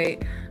all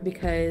right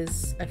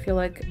because I feel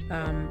like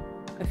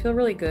I feel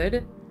really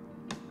good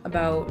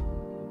about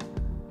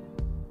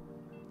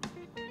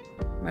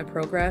my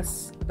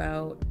progress,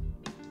 about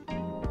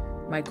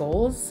my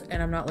goals,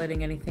 and I'm not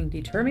letting anything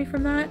deter me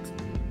from that.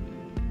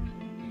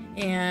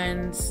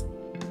 And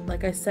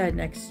like I said,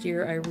 next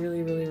year I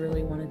really, really,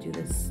 really want to do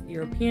this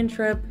European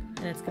trip,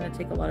 and it's going to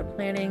take a lot of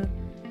planning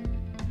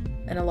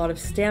and a lot of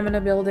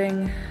stamina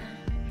building.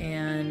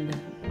 And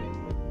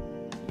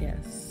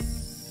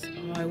yes,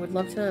 I would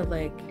love to,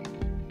 like,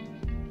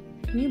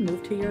 can you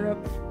move to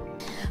Europe?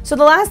 So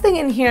the last thing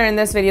in here in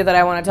this video that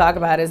I want to talk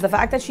about is the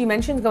fact that she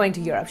mentions going to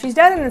Europe. She's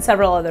done it in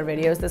several other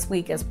videos this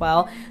week as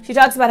well. She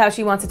talks about how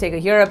she wants to take a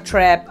Europe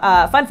trip.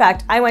 Fun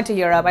fact, I went to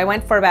Europe. I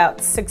went for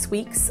about 6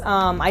 weeks.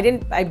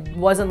 I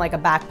wasn't like a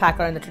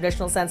backpacker in the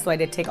traditional sense, so I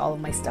did take all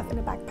of my stuff in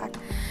a backpack.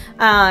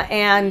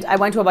 And I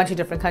went to a bunch of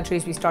different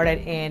countries. We started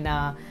in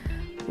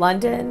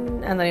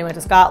London, and then we went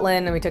to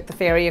Scotland, and we took the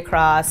ferry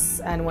across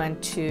and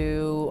went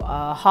to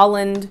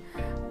Holland,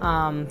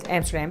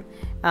 Amsterdam.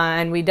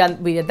 And we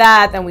did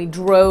that, then we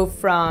drove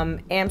from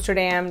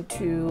Amsterdam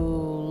to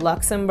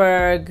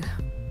Luxembourg,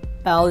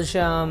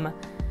 Belgium,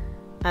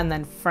 and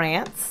then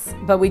France.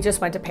 But we just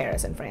went to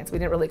Paris and France. We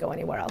didn't really go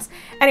anywhere else.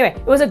 Anyway,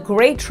 it was a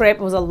great trip.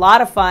 It was a lot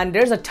of fun.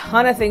 There's a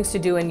ton of things to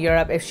do in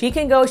Europe. If she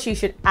can go, she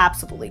should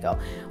absolutely go.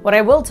 What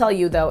I will tell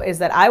you though is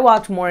that I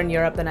walked more in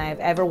Europe than I have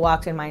ever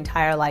walked in my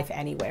entire life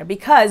anywhere,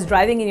 because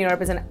driving in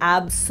Europe is an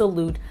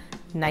absolute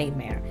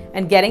nightmare,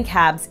 and getting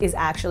cabs is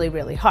actually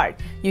really hard.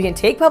 You can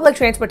take public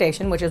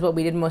transportation, which is what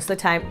we did most of the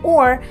time,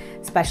 or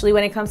especially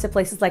when it comes to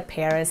places like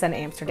Paris and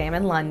Amsterdam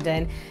and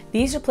London,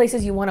 these are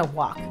places you want to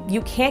walk.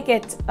 You can't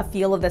get a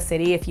feel of the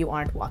city if you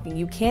aren't walking.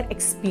 You can't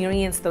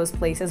experience those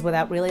places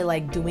without really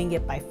like doing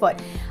it by foot.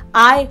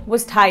 I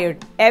was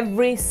tired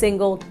every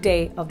single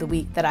day of the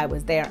week that I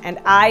was there, and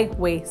I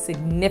weigh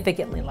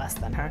significantly less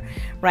than her,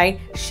 right?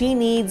 She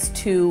needs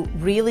to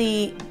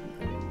really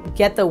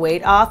get the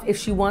weight off if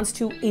she wants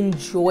to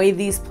enjoy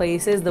these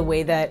places the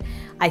way that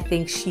I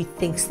think she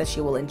thinks that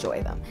she will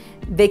enjoy them.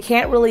 They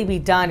can't really be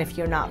done if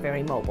you're not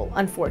very mobile,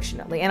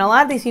 unfortunately. And a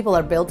lot of these people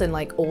are built in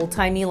like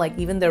old-timey, like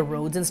even their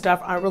roads and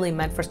stuff aren't really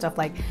meant for stuff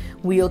like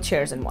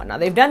wheelchairs and whatnot.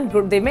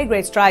 They've made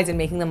great strides in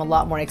making them a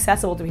lot more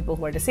accessible to people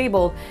who are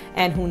disabled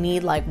and who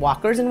need like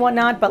walkers and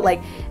whatnot, but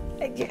like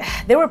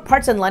there were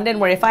parts in London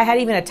where if I had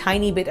even a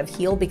tiny bit of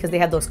heel because they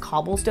had those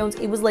cobblestones,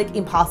 it was like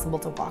impossible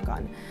to walk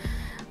on.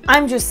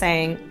 I'm just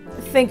saying,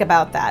 think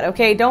about that,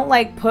 okay? Don't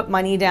like put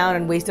money down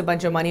and waste a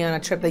bunch of money on a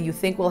trip that you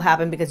think will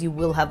happen because you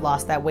will have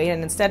lost that weight,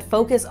 and instead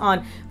focus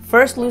on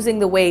first losing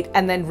the weight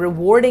and then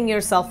rewarding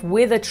yourself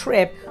with a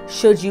trip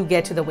should you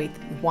get to the weight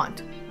that you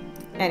want.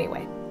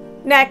 Anyway,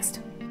 next.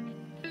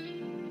 I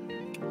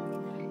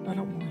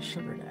don't want a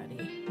sugar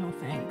daddy. No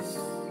thanks.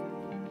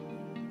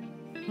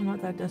 I'm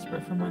not that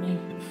desperate for money.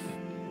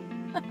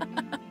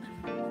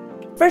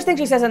 First thing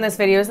she says in this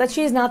video is that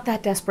she's not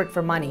that desperate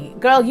for money.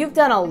 Girl, you've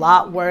done a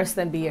lot worse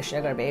than be a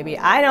sugar baby.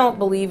 I don't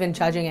believe in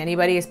judging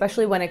anybody,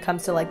 especially when it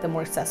comes to like the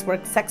more sex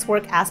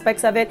work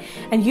aspects of it.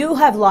 And you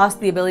have lost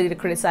the ability to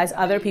criticize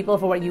other people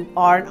for what you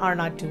are and are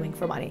not doing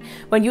for money.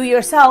 When you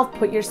yourself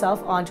put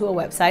yourself onto a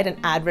website and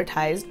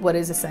advertised what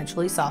is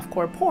essentially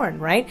softcore porn,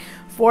 right?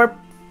 For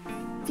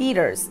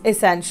feeders,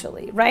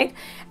 essentially, right?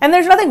 And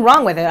there's nothing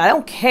wrong with it. I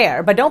don't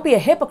care, but don't be a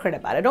hypocrite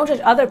about it. Don't judge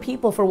other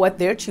people for what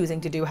they're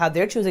choosing to do, how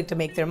they're choosing to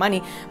make their money,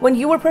 when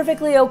you were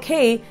perfectly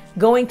okay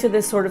going to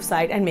this sort of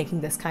site and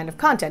making this kind of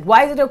content.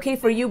 Why is it okay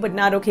for you but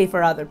not okay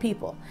for other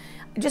people?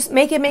 Just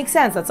make it make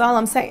sense. That's all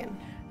I'm saying.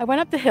 I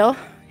went up the hill.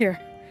 Here.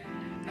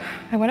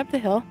 I went up the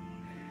hill.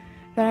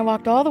 Then I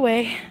walked all the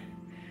way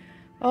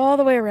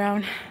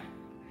around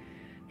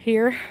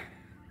here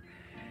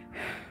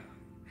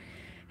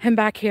and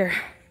back here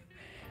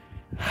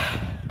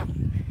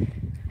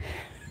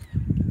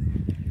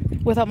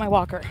without my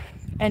walker,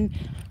 and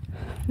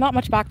not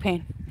much back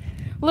pain,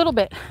 a little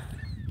bit.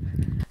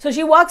 So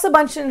she walks a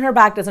bunch and her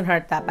back doesn't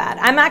hurt that bad.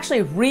 I'm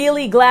actually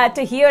really glad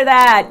to hear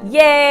that.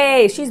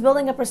 Yay! She's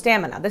building up her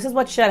stamina. This is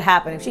what should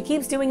happen. If she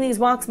keeps doing these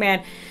walks,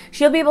 man,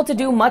 she'll be able to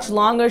do much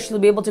longer. She'll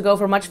be able to go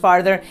for much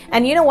farther.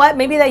 And you know what?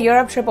 Maybe that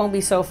Europe trip won't be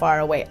so far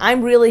away.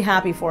 I'm really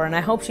happy for her, and I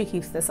hope she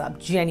keeps this up,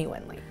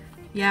 genuinely.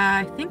 Yeah,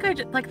 I think I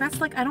just, like,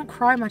 that's like, I don't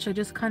cry much. I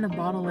just kind of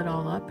bottle it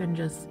all up and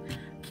just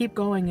keep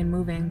going and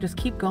moving. Just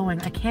keep going.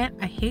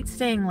 I hate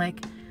staying,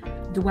 like,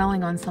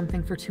 dwelling on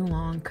something for too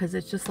long, because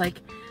it's just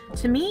like,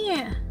 to me,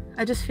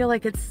 I just feel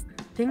like it's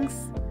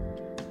things,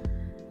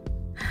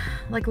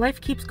 like,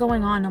 life keeps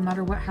going on no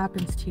matter what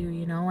happens to you,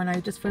 you know? And I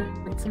just feel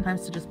like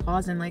sometimes to just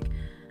pause and, like,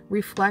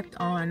 reflect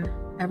on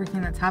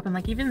everything that's happened.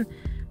 Like, even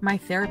my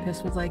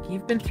therapist was like,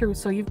 you've been through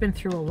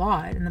a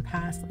lot in the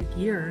past, like,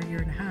 year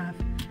and a half,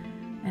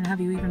 and have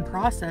you even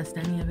processed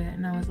any of it?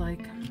 And I was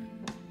like,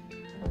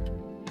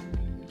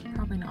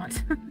 probably not.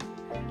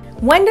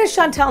 When does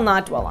Chantal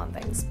not dwell on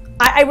things?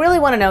 I really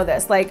want to know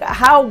this. Like,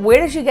 where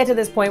did she get to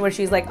this point where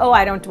she's like, oh,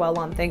 I don't dwell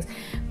on things?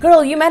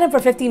 Girl, you met him for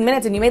 15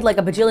 minutes and you made like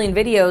a bajillion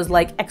videos,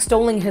 like,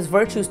 extolling his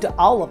virtues to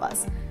all of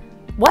us.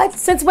 What?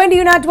 Since when do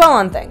you not dwell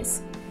on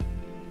things?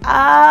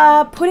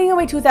 Putting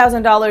away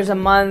 $2,000 a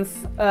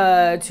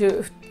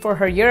month for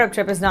her Europe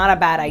trip is not a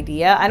bad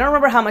idea. I don't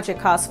remember how much it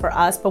costs for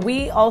us, but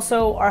we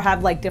also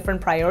have like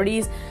different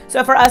priorities.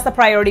 So for us, the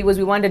priority was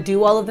we wanted to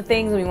do all of the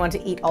things and we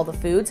wanted to eat all the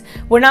foods.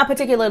 We're not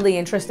particularly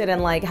interested in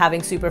like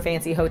having super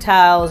fancy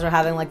hotels or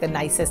having like the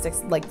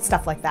nicest, like,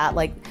 stuff like that.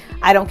 Like,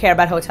 I don't care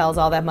about hotels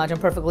all that much. I'm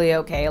perfectly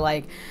okay,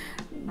 like,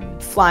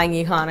 flying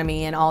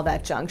economy and all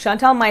that junk.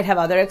 Chantal might have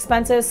other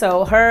expenses,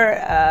 so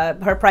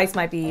her price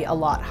might be a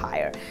lot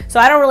higher. So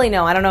I don't really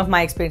know. I don't know if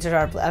my experiences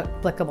are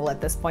applicable at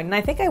this point. And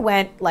I think I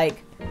went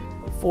like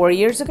 4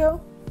 years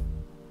ago.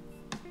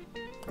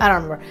 I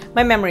don't remember.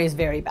 My memory is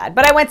very bad,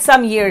 but I went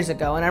some years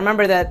ago, and I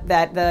remember that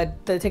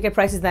the ticket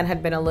prices then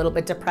had been a little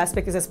bit depressed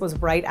because this was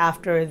right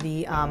after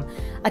the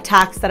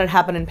attacks that had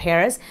happened in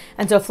Paris,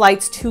 and so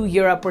flights to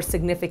Europe were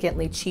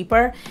significantly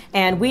cheaper.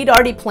 And we'd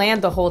already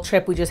planned the whole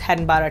trip. We just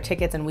hadn't bought our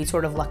tickets, and we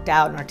sort of lucked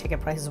out, and our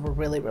ticket prices were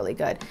really, really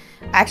good.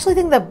 I actually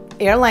think the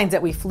airlines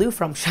that we flew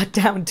from shut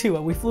down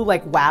too. We flew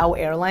like WOW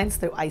Airlines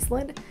through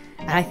Iceland,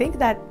 and I think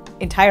that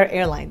entire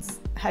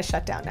airlines has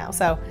shut down now.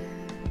 So.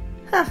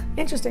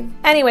 Interesting.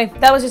 Anyway,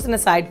 that was just an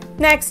aside.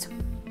 Next.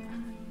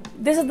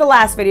 This is the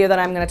last video that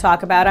I'm going to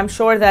talk about. I'm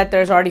sure that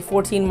there's already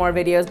 14 more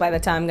videos by the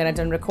time I'm going to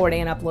done recording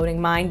and uploading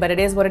mine, but it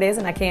is what it is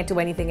and I can't do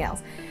anything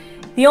else.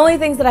 The only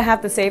things that I have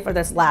to say for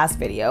this last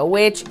video,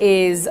 which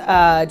is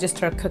just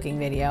her cooking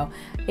video,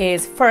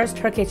 is first,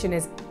 her kitchen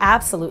is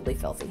absolutely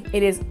filthy.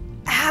 It is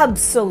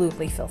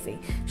absolutely filthy.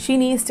 She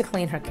needs to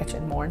clean her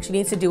kitchen more, and she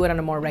needs to do it on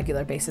a more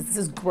regular basis. This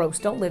is gross.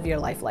 Don't live your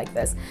life like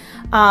this.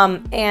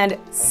 And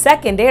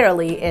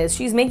secondarily is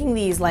she's making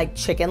these like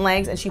chicken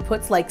legs, and she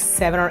puts like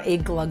 7 or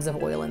 8 glugs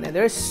of oil in there.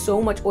 There's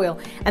so much oil,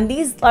 and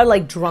these are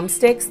like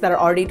drumsticks that are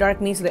already dark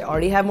meat, so they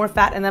already have more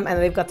fat in them, and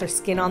they've got their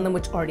skin on them,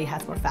 which already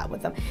has more fat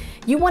with them.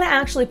 You want to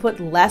actually put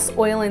less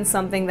oil in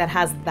something that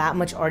has that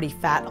much already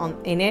fat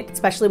in it,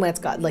 especially when it's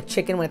got like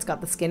chicken, when it's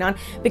got the skin on,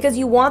 because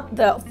you want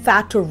the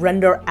fat to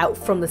render out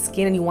from the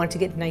skin and you want it to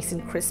get nice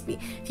and crispy.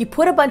 If you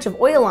put a bunch of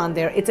oil on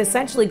there, it's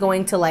essentially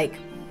going to like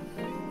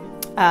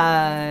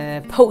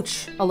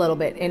poach a little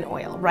bit in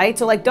oil, right?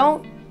 So like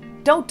don't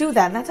do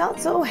that. And that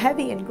sounds so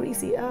heavy and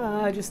greasy.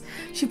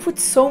 She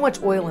puts so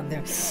much oil in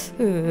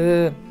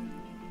there.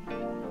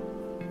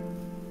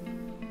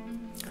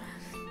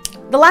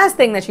 The last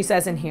thing that she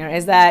says in here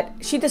is that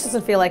she just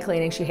doesn't feel like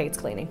cleaning. She hates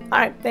cleaning. All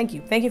right, thank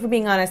you. Thank you for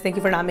being honest. Thank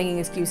you for not making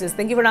excuses.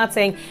 Thank you for not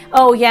saying,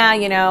 oh yeah,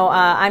 you know,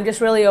 I'm just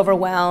really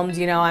overwhelmed.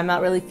 You know, I'm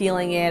not really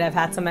feeling it. I've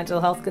had some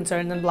mental health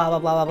concerns and blah, blah,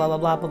 blah, blah, blah,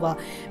 blah, blah,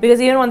 blah.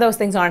 Because even when those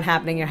things aren't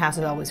happening, your house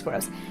is always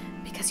gross.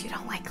 Because you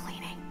don't like cleaning.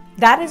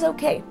 That is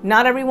okay.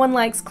 Not everyone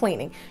likes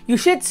cleaning. You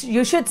should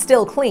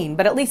still clean,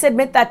 but at least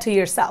admit that to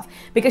yourself.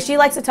 Because she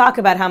likes to talk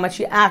about how much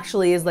she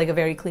actually is like a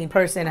very clean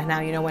person, and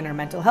how, you know, when her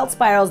mental health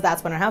spirals,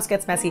 that's when her house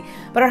gets messy.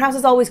 But her house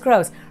is always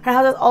gross. Her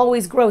house is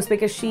always gross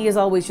because she is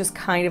always just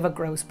kind of a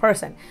gross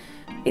person.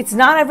 It's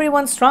not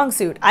everyone's strong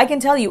suit. I can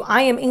tell you,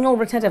 I am anal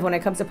retentive when it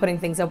comes to putting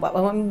things up.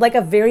 I'm like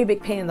a very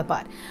big pain in the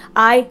butt.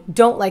 I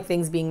don't like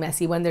things being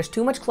messy. When there's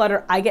too much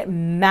clutter, I get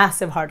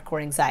massive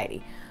hardcore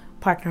anxiety.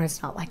 Partner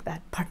is not like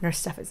that. Partner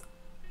stuff is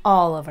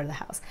all over the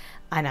house.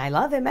 And I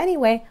love him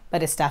anyway,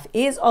 but his stuff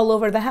is all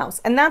over the house.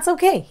 And that's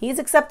okay. He's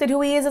accepted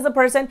who he is as a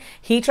person.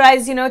 He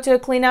tries, you know, to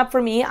clean up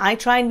for me. I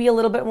try and be a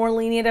little bit more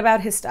lenient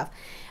about his stuff.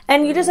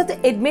 And you just have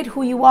to admit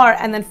who you are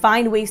and then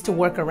find ways to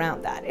work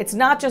around that. It's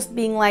not just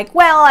being like,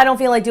 well, I don't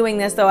feel like doing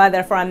this, so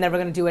therefore I'm never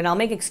going to do it. And I'll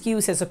make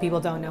excuses so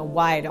people don't know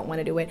why I don't want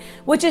to do it,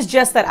 which is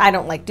just that I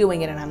don't like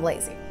doing it and I'm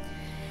lazy.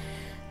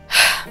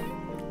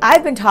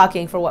 I've been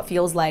talking for what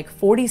feels like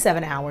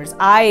 47 hours.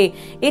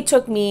 It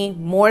took me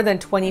more than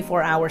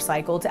 24-hour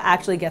cycle to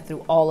actually get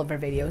through all of her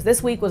videos.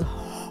 This week was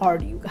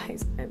hard, you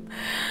guys.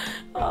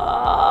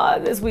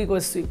 This week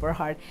was super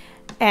hard.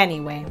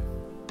 Anyway,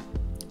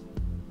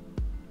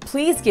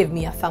 please give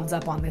me a thumbs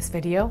up on this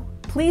video.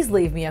 Please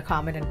leave me a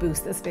comment and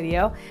boost this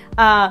video.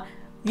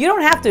 You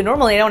don't have to.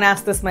 Normally I don't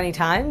ask this many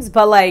times,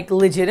 but like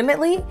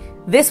legitimately,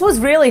 this was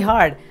really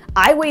hard.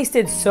 I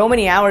wasted so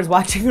many hours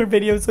watching her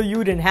videos so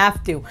you didn't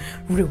have to.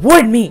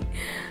 Reward me.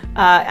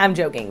 I'm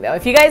joking though.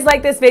 If you guys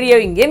like this video,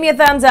 you can give me a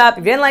thumbs up.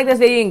 If you didn't like this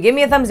video, you can give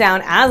me a thumbs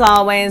down. As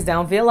always,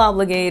 don't feel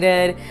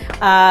obligated.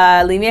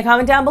 Leave me a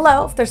comment down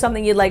below if there's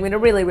something you'd like me to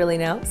really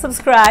know.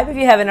 Subscribe if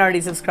you haven't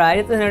already subscribed.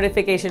 Hit the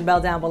notification bell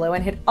down below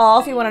and hit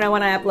all if you want to know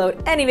when I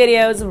upload any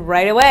videos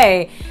right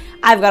away.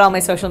 I've got all my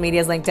social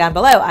medias linked down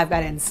below. I've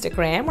got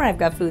Instagram where I've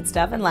got food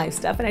stuff and life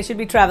stuff, and I should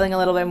be traveling a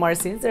little bit more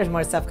soon, so there's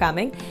more stuff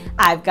coming.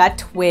 I've got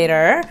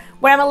Twitter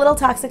where I'm a little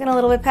toxic and a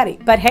little bit petty,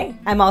 but hey,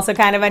 I'm also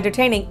kind of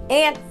entertaining,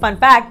 and fun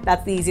fact,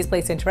 that's the easiest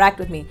place to interact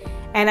with me.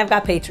 And I've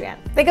got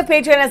Patreon. Think of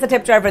Patreon as the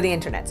tip jar for the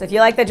internet. So if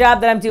you like the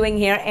job that I'm doing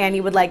here and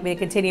you would like me to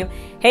continue,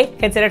 hey,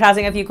 consider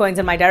tossing a few coins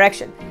in my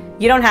direction.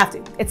 You don't have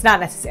to. It's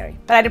not necessary.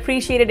 But I'd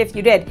appreciate it if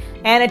you did,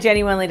 and it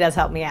genuinely does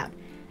help me out.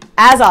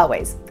 As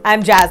always,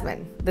 I'm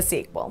Jasmine, the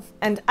sequel,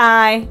 and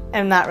I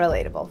am not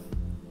relatable.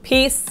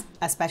 Peace.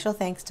 A special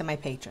thanks to my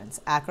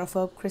patrons,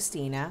 Acrophobe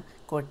Christina,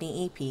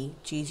 Courtney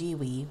EP, Gigi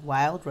Wee,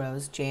 Wild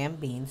Rose, Jam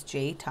Beans,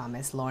 Jay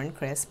Thomas, Lauren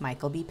Chris,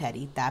 Michael B.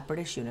 Petty, That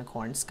British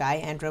Unicorn,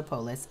 Sky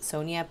Andropolis,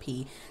 Sonia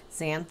P,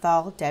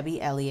 Xanthal, Debbie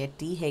Elliott,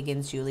 D.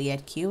 Higgins,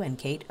 Juliet Q, and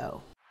Kate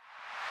O.